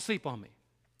 Don't fall asleep on me.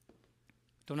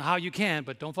 Don't know how you can,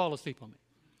 but don't fall asleep on me.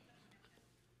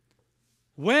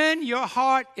 When your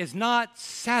heart is not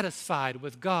satisfied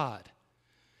with God,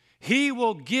 He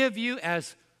will give you,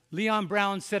 as Leon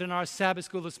Brown said in our Sabbath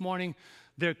school this morning,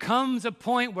 there comes a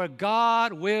point where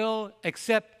God will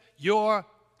accept your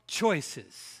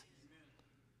choices.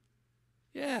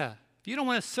 Yeah. If you don't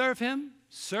want to serve Him,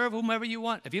 serve whomever you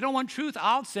want. If you don't want truth,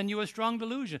 I'll send you a strong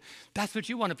delusion. That's what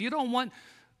you want. If you don't want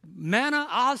manna,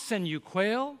 I'll send you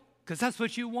quail, because that's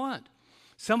what you want.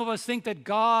 Some of us think that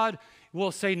God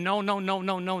will say, no, no, no,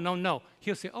 no, no, no, no.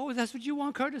 He'll say, oh, that's what you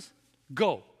want, Curtis?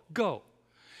 Go, go.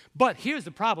 But here's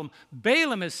the problem.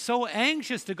 Balaam is so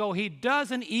anxious to go, he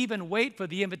doesn't even wait for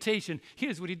the invitation.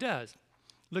 Here's what he does.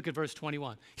 Look at verse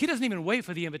 21. He doesn't even wait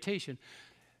for the invitation.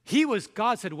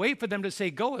 God said, wait for them to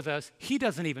say, go with us. He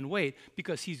doesn't even wait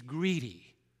because he's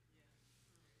greedy.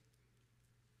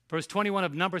 Verse 21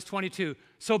 of Numbers 22.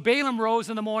 So Balaam rose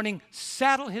in the morning,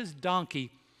 saddled his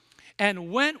donkey,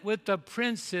 and went with the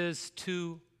princes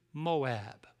to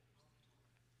Moab.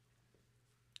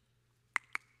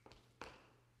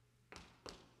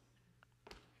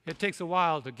 It takes a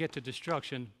while to get to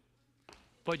destruction,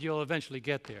 but you'll eventually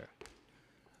get there.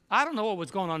 I don't know what was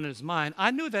going on in his mind.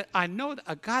 I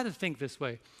got to think this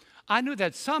way. I knew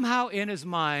that somehow in his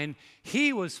mind,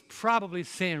 he was probably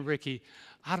saying, Ricky,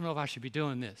 I don't know if I should be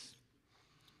doing this,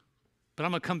 but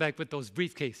I'm going to come back with those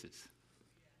briefcases.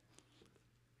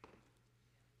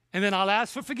 And then I'll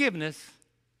ask for forgiveness.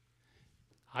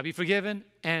 I'll be forgiven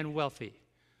and wealthy.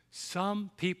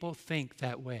 Some people think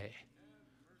that way.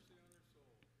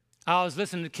 I was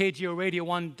listening to KGO radio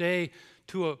one day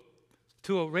to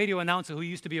a radio announcer who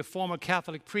used to be a former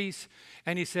Catholic priest,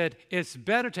 and he said, it's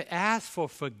better to ask for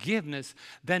forgiveness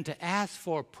than to ask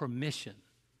for permission.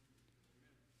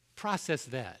 Process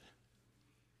that.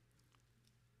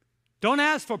 Don't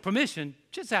ask for permission,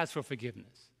 just ask for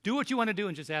forgiveness. Do what you want to do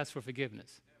and just ask for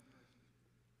forgiveness.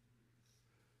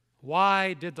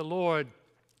 Why did the Lord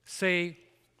say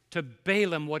to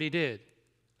Balaam what he did?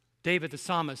 David the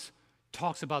psalmist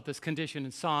talks about this condition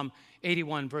in Psalm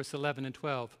 81, verse 11 and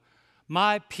 12.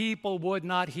 My people would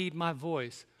not heed my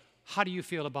voice. How do you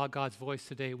feel about God's voice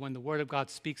today when the Word of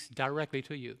God speaks directly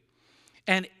to you?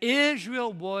 And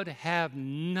Israel would have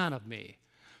none of me.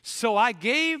 So I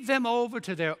gave them over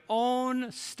to their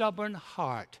own stubborn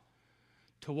heart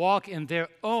to walk in their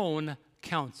own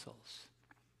counsels.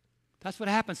 That's what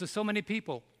happens to so many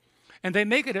people. And they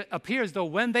make it appear as though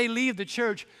when they leave the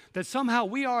church that somehow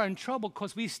we are in trouble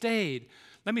because we stayed.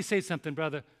 Let me say something,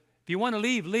 brother. If you want to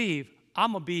leave, leave.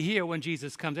 I'm going to be here when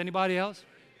Jesus comes. Anybody else?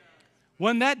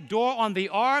 When that door on the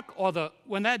ark or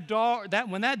when that door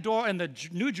in the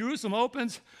New Jerusalem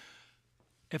opens,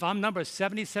 if I'm number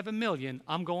 77 million,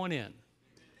 I'm going in.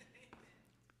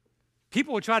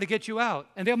 People will try to get you out,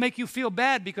 and they'll make you feel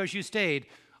bad because you stayed.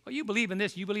 Oh, you believe in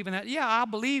this, you believe in that. Yeah, I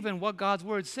believe in what God's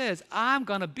Word says. I'm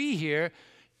going to be here.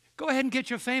 Go ahead and get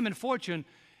your fame and fortune.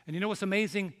 And you know what's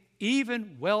amazing?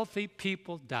 Even wealthy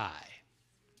people die.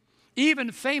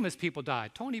 Even famous people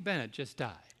die. Tony Bennett just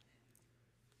died.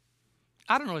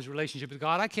 I don't know his relationship with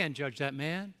God. I can't judge that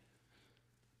man.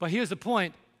 But here's the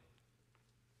point.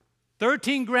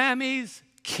 13 Grammys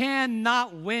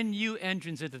cannot win you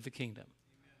entrance into the kingdom.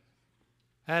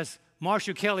 As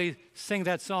Marshall Kelly sang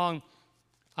that song,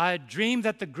 I had dreamed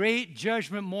that the great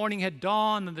judgment morning had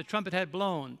dawned and the trumpet had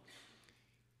blown.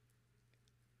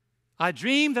 I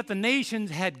dreamed that the nations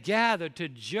had gathered to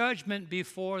judgment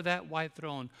before that white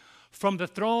throne. From the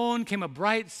throne came a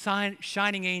bright,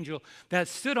 shining angel that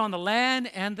stood on the land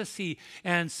and the sea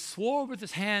and swore with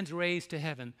his hands raised to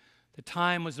heaven. The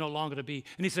time was no longer to be.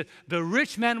 And he said, the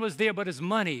rich man was there, but his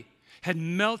money had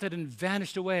melted and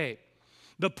vanished away.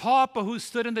 The pauper who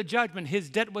stood in the judgment, his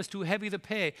debt was too heavy to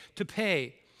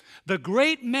pay. The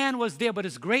great man was there, but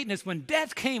his greatness, when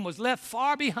death came, was left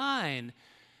far behind.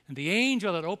 And the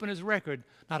angel that opened his record,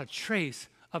 not a trace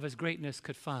of his greatness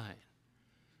could find.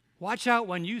 Watch out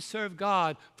when you serve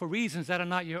God for reasons that are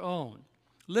not your own.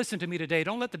 Listen to me today.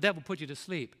 Don't let the devil put you to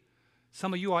sleep.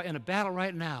 Some of you are in a battle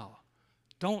right now.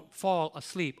 Don't fall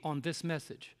asleep on this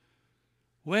message.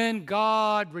 When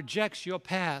God rejects your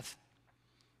path,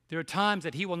 there are times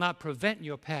that he will not prevent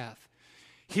your path.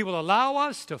 He will allow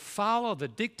us to follow the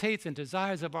dictates and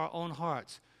desires of our own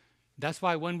hearts. That's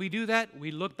why when we do that,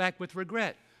 we look back with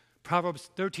regret. Proverbs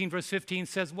 13, verse 15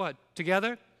 says what?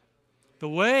 Together? The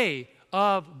way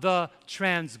of the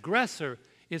transgressor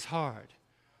is hard.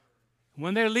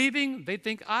 When they're leaving, they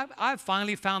think, I've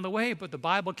finally found the way, but the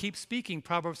Bible keeps speaking.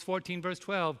 Proverbs 14, verse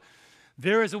 12.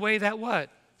 There is a way that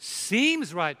what?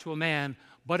 Seems right to a man,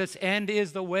 but its end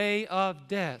is the way of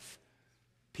death.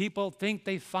 People think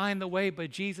they find the way, but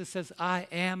Jesus says, I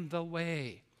am the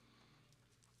way.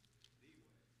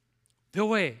 The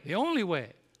way, the only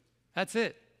way. That's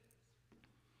it.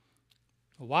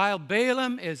 While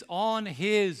Balaam is on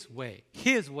his way,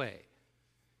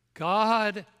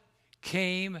 God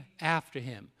came after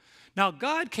him. Now,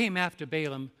 God came after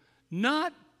Balaam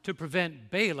not to prevent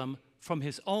Balaam from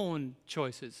his own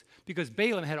choices, because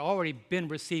Balaam had already been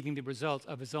receiving the results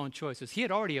of his own choices. He had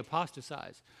already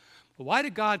apostatized. But why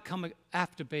did God come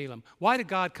after Balaam? Why did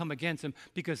God come against him?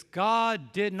 Because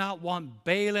God did not want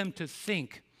Balaam to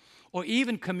think or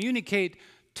even communicate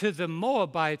to the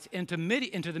Moabites and to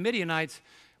the Midianites.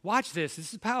 Watch this.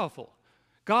 This is powerful.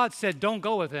 God said, don't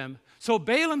go with them. So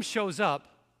Balaam shows up.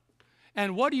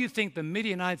 And what do you think the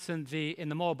Midianites and the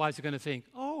Moabites are going to think?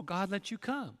 Oh, God let you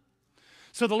come.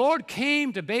 So the Lord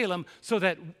came to Balaam so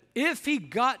that if he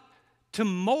got to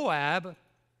Moab,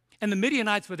 and the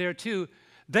Midianites were there too,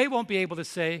 they won't be able to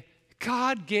say,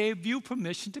 God gave you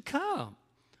permission to come.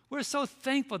 We're so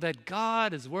thankful that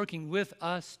God is working with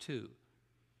us too.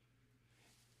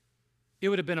 It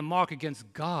would have been a mark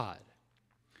against God,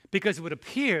 because it would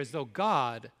appear as though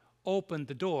God opened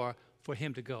the door for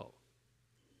him to go.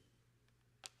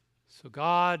 So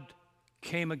God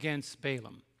came against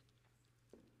Balaam.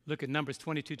 Look at Numbers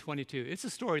 22:22. It's a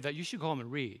story that you should go home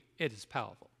and read. It is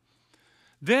powerful.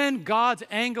 Then God's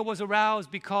anger was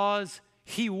aroused because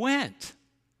he went.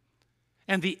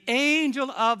 And the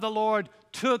angel of the Lord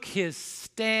took his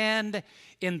stand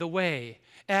in the way.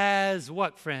 As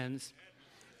what, friends?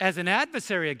 As an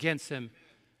adversary against him.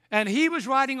 And he was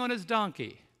riding on his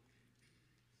donkey.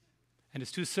 And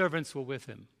his two servants were with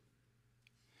him.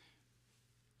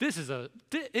 This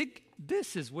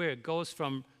is where it goes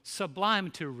from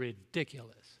sublime to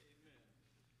ridiculous.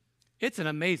 It's an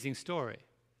amazing story.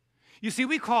 You see,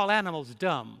 we call animals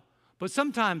dumb, but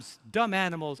sometimes dumb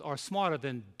animals are smarter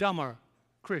than dumber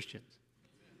Christians.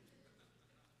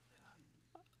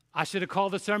 I should have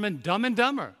called the sermon Dumb and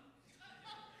Dumber.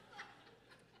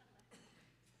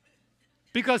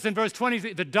 Because in verse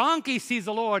 23, the donkey sees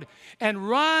the Lord and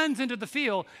runs into the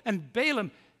field, and Balaam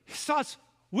starts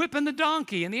whipping the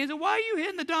donkey. And the angel, why are you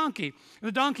hitting the donkey? And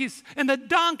the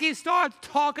donkey starts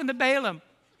talking to Balaam.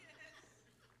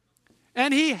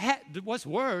 And what's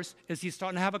worse is he's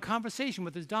starting to have a conversation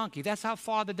with his donkey. That's how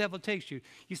far the devil takes you.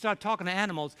 You start talking to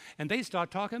animals, and they start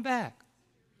talking back.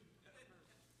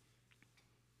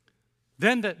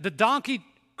 Then the donkey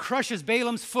crushes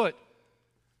Balaam's foot.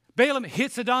 Balaam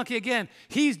hits the donkey again.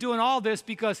 He's doing all this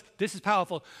because, this is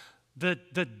powerful,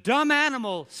 the dumb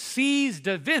animal sees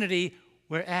divinity,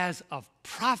 whereas a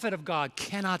prophet of God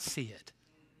cannot see it.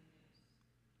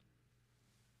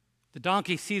 The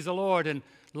donkey sees the Lord and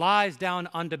lies down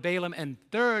unto Balaam, and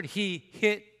third, he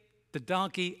hit the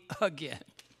donkey again.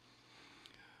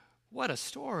 What a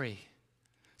story.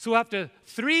 So after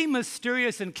 3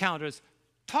 mysterious encounters,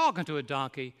 talking to a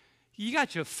donkey, you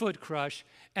got your foot crushed,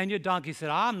 and your donkey said,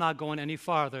 I'm not going any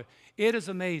farther. It is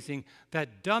amazing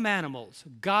that dumb animals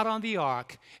got on the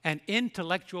ark and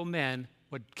intellectual men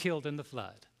were killed in the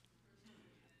flood.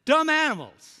 Dumb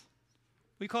animals.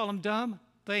 We call them dumb.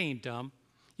 They ain't dumb.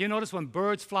 You notice when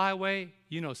birds fly away,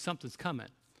 you know something's coming.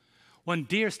 When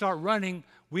deer start running,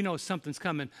 we know something's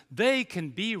coming. They can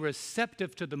be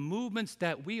receptive to the movements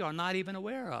that we are not even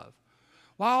aware of.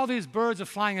 While all these birds are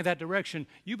flying in that direction,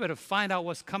 you better find out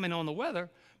what's coming on the weather,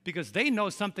 because they know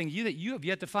something that you have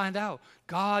yet to find out.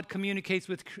 God communicates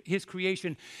with his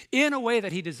creation in a way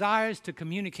that he desires to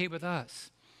communicate with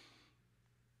us.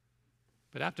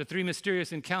 But after 3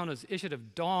 mysterious encounters, it should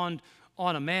have dawned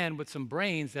on a man with some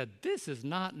brains that this is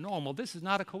not normal. This is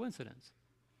not a coincidence.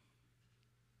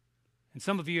 And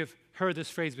some of you have heard this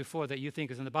phrase before that you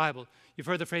think is in the Bible. You've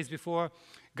heard the phrase before,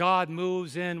 God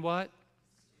moves in what?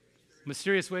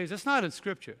 Mysterious ways. That's not in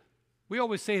Scripture. We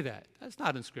always say that. That's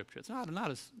not in Scripture. It's not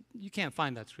you can't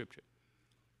find that Scripture.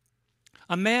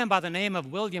 A man by the name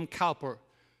of William Cowper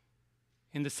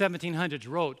in the 1700s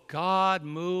wrote, God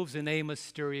moves in a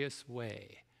mysterious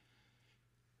way.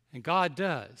 And God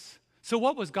does. So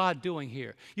what was God doing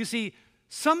here? You see,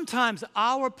 sometimes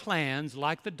our plans,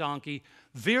 like the donkey,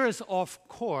 veer us off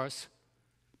course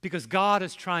because God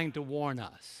is trying to warn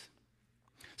us.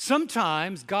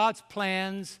 Sometimes God's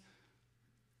plans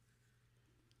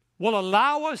will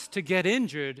allow us to get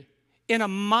injured in a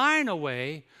minor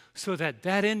way so that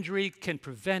that injury can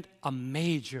prevent a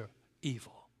major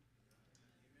evil.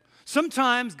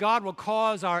 Sometimes God will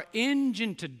cause our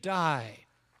engine to die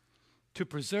to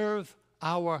preserve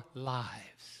our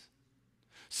lives.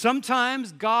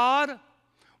 Sometimes God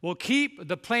will keep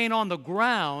the plane on the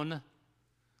ground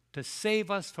to save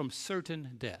us from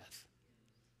certain death.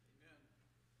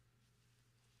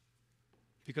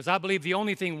 Because I believe the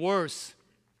only thing worse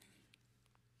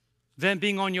than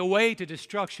being on your way to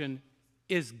destruction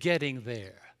is getting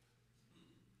there.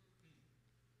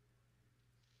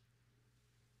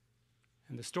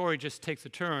 And the story just takes a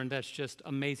turn that's just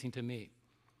amazing to me.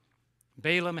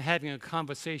 Balaam having a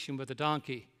conversation with a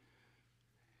donkey,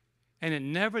 and it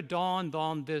never dawned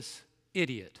on this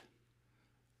idiot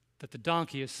that the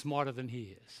donkey is smarter than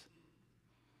he is.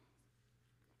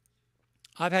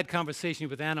 I've had conversations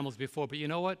with animals before, but you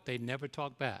know what? They never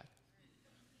talk back.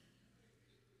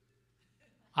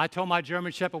 I told my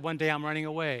German Shepherd one day I'm running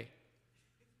away.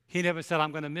 He never said,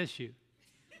 I'm going to miss you.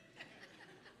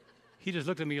 He just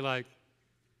looked at me like,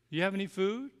 you have any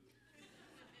food?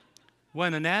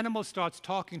 When an animal starts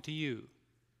talking to you,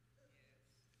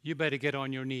 you better get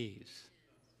on your knees.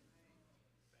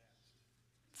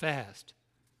 Fast.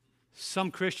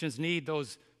 Some Christians need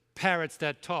those parrots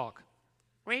that talk.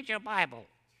 Read your Bible.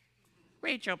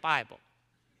 Read your Bible.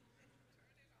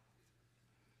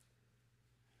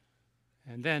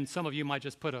 And then some of you might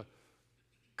just put a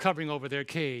covering over their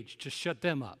cage, just shut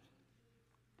them up.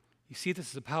 You see, this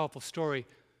is a powerful story.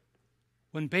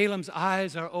 When Balaam's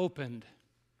eyes are opened,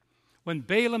 when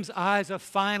Balaam's eyes are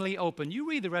finally opened, you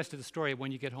read the rest of the story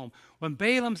when you get home. When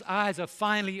Balaam's eyes are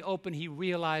finally opened, he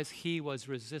realized he was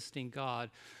resisting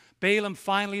God. Balaam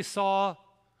finally saw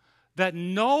that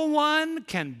no one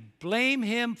can blame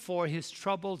him for his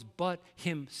troubles but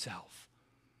himself.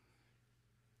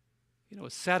 You know,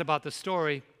 what's sad about the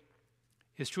story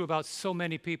is true about so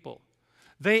many people.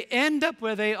 They end up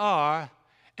where they are,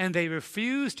 and they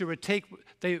refuse to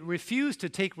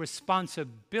take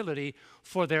responsibility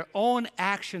for their own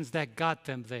actions that got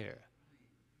them there.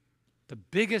 The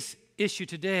biggest issue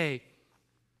today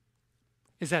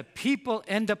is that people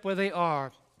end up where they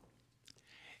are,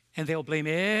 and they'll blame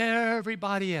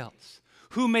everybody else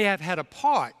who may have had a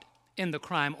part in the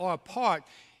crime or a part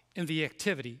in the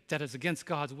activity that is against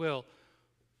God's will.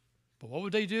 But what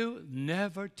would they do?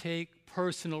 Never take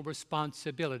personal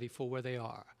responsibility for where they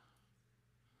are.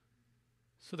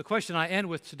 So the question I end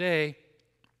with today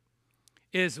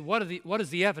is, what is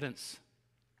the evidence?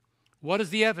 What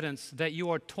is the evidence that you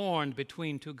are torn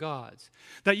between two gods?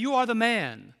 That you are the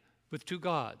man with two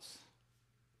gods?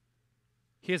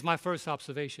 Here's my first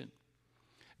observation.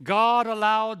 God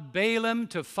allowed Balaam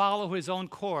to follow his own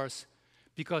course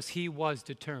because he was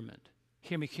determined.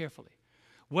 Hear me carefully.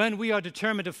 When we are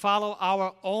determined to follow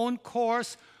our own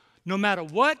course, no matter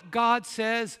what God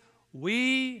says,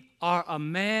 we are a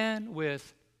man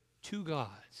with two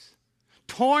gods,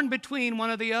 torn between one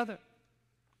or the other.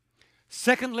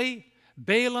 Secondly,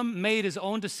 Balaam made his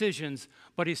own decisions,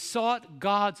 but he sought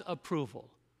God's approval.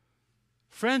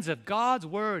 Friends, if God's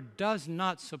word does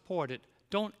not support it,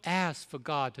 don't ask for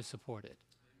God to support it.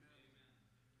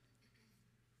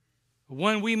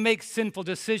 When we make sinful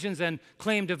decisions and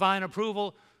claim divine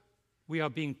approval, we are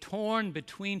being torn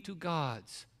between two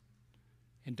gods.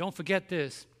 And don't forget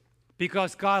this,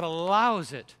 because God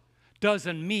allows it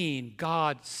doesn't mean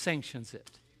God sanctions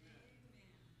it.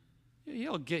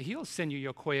 He'll send you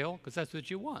your quail because that's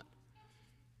what you want.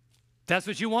 That's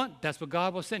what you want, that's what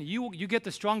God will send. You get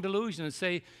the strong delusion and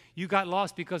say you got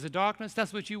lost because of darkness,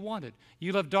 that's what you wanted.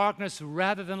 You love darkness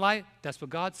rather than light, that's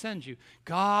what God sends you.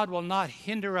 God will not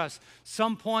hinder us.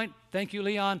 Some point, thank you,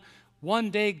 Leon,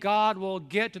 One day God will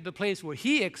get to the place where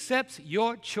he accepts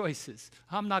your choices.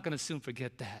 I'm not going to soon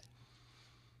forget that.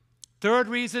 Third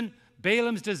reason,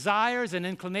 Balaam's desires and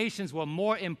inclinations were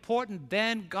more important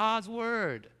than God's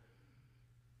word.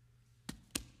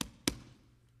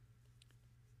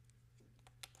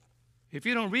 If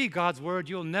you don't read God's word,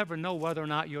 you'll never know whether or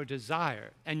not your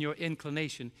desire and your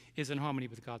inclination is in harmony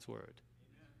with God's word.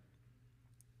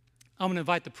 I'm going to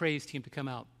invite the praise team to come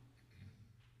out.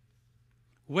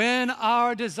 When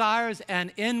our desires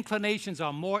and inclinations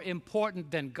are more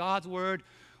important than God's word,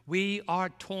 we are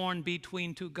torn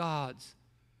between two gods.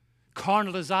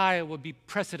 Carnal desire will be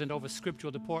precedent over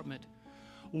scriptural deportment.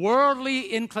 Worldly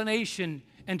inclination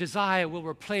and desire will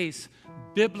replace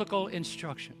biblical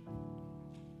instruction.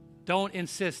 Don't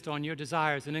insist on your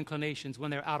desires and inclinations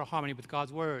when they're out of harmony with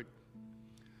God's word.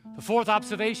 The fourth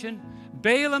observation,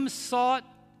 Balaam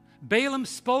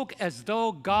spoke as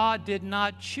though God did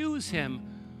not choose him,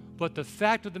 but the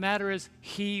fact of the matter is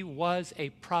he was a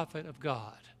prophet of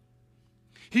God.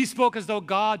 He spoke as though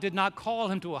God did not call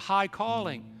him to a high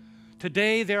calling.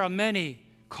 Today there are many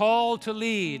called to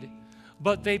lead,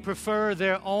 but they prefer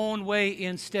their own way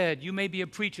instead. You may be a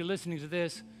preacher listening to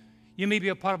this. You may be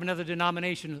a part of another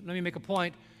denomination. Let me make a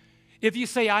point. If you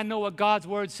say, I know what God's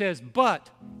word says, but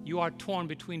you are torn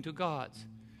between two gods.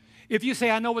 If you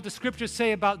say, I know what the scriptures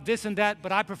say about this and that,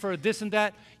 but I prefer this and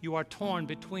that, you are torn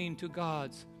between two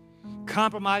gods.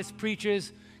 Compromised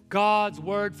preachers, God's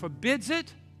word forbids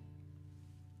it,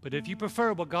 but if you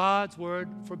prefer what God's word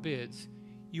forbids,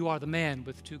 you are the man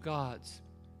with two gods.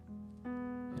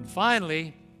 And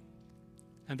finally,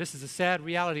 and this is a sad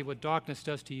reality of what darkness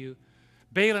does to you,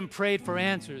 Balaam prayed for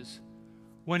answers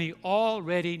when he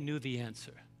already knew the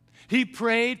answer. He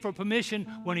prayed for permission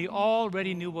when he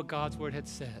already knew what God's word had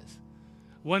says.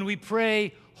 When we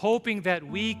pray hoping that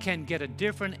we can get a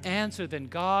different answer than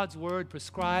God's word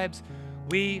prescribes,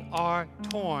 we are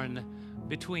torn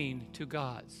between two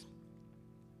gods.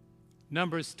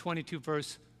 Numbers 22,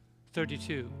 verse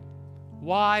 32.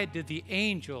 Why did the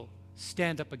angel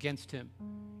stand up against him?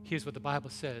 Here's what the Bible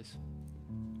says.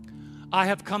 I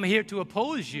have come here to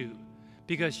oppose you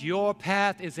because your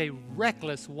path is a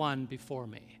reckless one before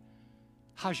me.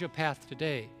 How's your path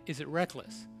today? Is it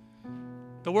reckless?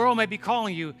 The world may be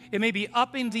calling you. It may be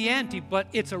upping the ante, but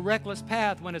it's a reckless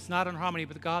path when it's not in harmony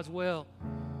with God's will.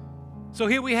 So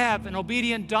here we have an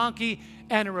obedient donkey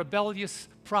and a rebellious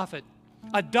prophet.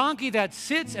 A donkey that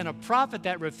sits and a prophet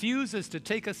that refuses to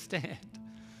take a stand.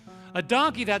 A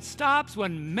donkey that stops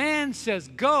when man says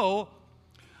go,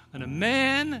 and a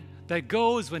man that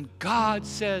goes when God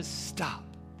says stop.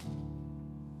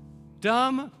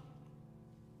 Dumb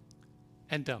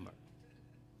and dumber.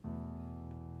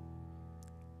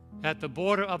 At the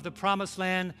border of the promised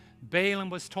land, Balaam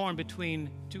was torn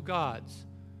between two gods.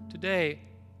 Today,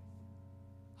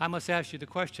 I must ask you the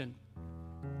question,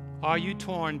 are you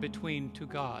torn between two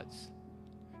gods?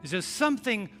 Is there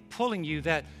something pulling you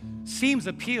that seems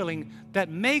appealing, that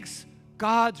makes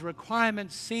God's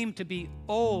requirements seem to be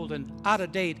old and out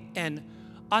of date and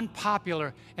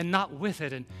unpopular and not with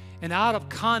it and out of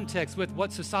context with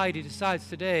what society decides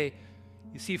today?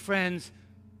 You see, friends,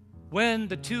 when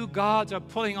the two gods are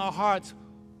pulling our hearts,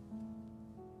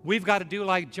 we've got to do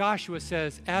like Joshua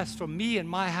says, as for me and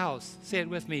my house, say it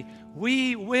with me,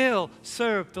 we will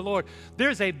serve the Lord.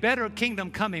 There's a better kingdom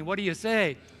coming. What do you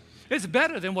say? It's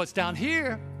better than what's down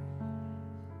here.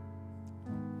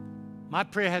 My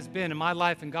prayer has been in my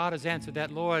life, and God has answered that,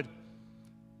 Lord,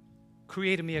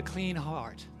 create in me a clean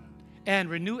heart and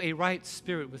renew a right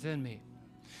spirit within me.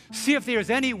 See if there's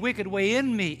any wicked way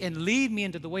in me and lead me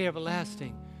into the way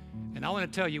everlasting. And I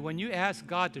want to tell you, when you ask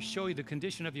God to show you the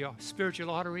condition of your spiritual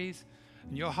arteries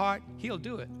and your heart, He'll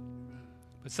do it.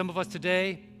 But some of us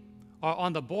today are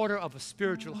on the border of a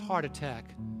spiritual heart attack.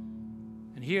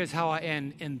 And here's how I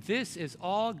end. And this is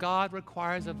all God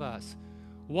requires of us.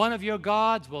 One of your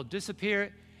gods will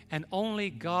disappear, and only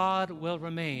God will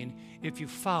remain if you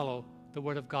follow the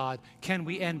Word of God. Can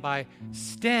we end by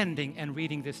standing and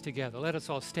reading this together? Let us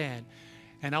all stand.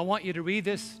 And I want you to read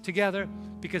this together,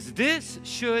 because this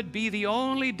should be the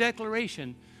only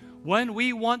declaration. When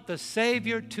we want the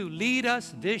Savior to lead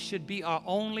us, this should be our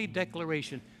only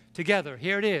declaration. Together,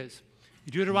 here it is.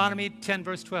 Deuteronomy 10,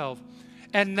 verse 12.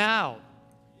 And now,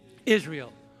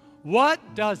 Israel,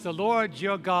 what does the Lord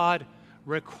your God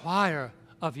require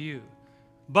of you?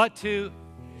 But to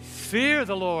fear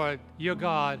the Lord your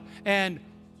God and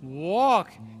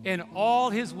walk in all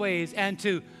His ways, and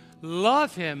to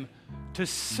love Him, to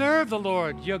serve the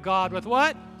Lord your God with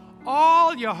what?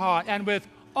 All your heart and with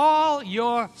all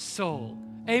your soul.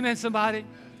 Amen, somebody?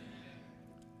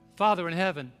 Father in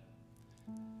heaven,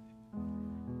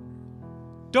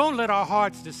 Don't let our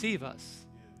hearts deceive us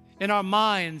and our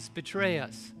minds betray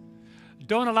us.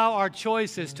 Don't allow our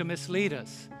choices to mislead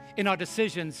us, in our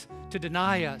decisions to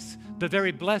deny us the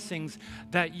very blessings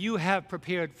that you have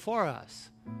prepared for us.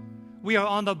 We are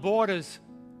on the borders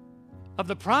of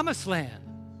the promised land,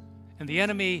 and the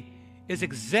enemy is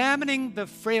examining the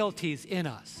frailties in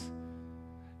us.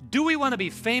 Do we want to be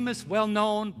famous,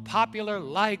 well-known, popular,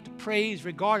 liked, praised,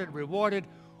 regarded, rewarded,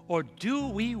 or do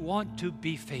we want to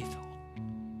be faithful?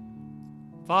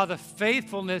 Father,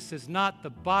 faithfulness is not the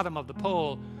bottom of the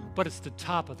pole, but it's the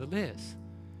top of the list.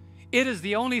 It is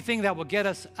the only thing that will get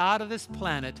us out of this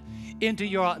planet into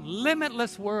your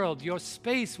limitless world, your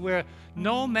space where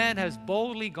no man has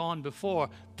boldly gone before.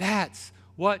 That's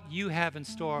what you have in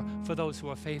store for those who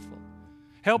are faithful.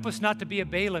 Help us not to be a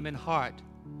Balaam in heart,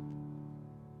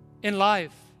 in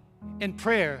life, in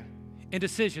prayer, in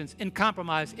decisions, in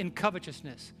compromise, in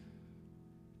covetousness.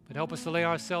 But help us to lay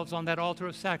ourselves on that altar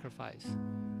of sacrifice,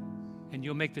 and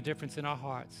you'll make the difference in our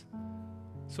hearts.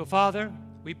 So, Father,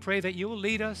 we pray that you will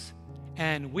lead us,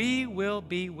 and we will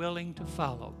be willing to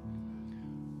follow.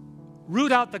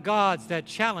 Root out the gods that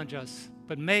challenge us,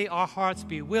 but may our hearts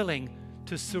be willing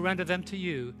to surrender them to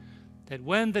you, that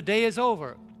when the day is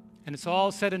over and it's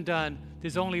all said and done,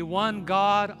 there's only one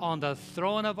God on the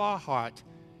throne of our heart,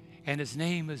 and his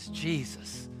name is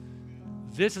Jesus.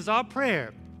 This is our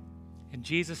prayer. In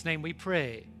Jesus' name we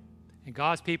pray. And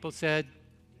God's people said,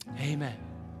 amen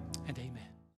and amen.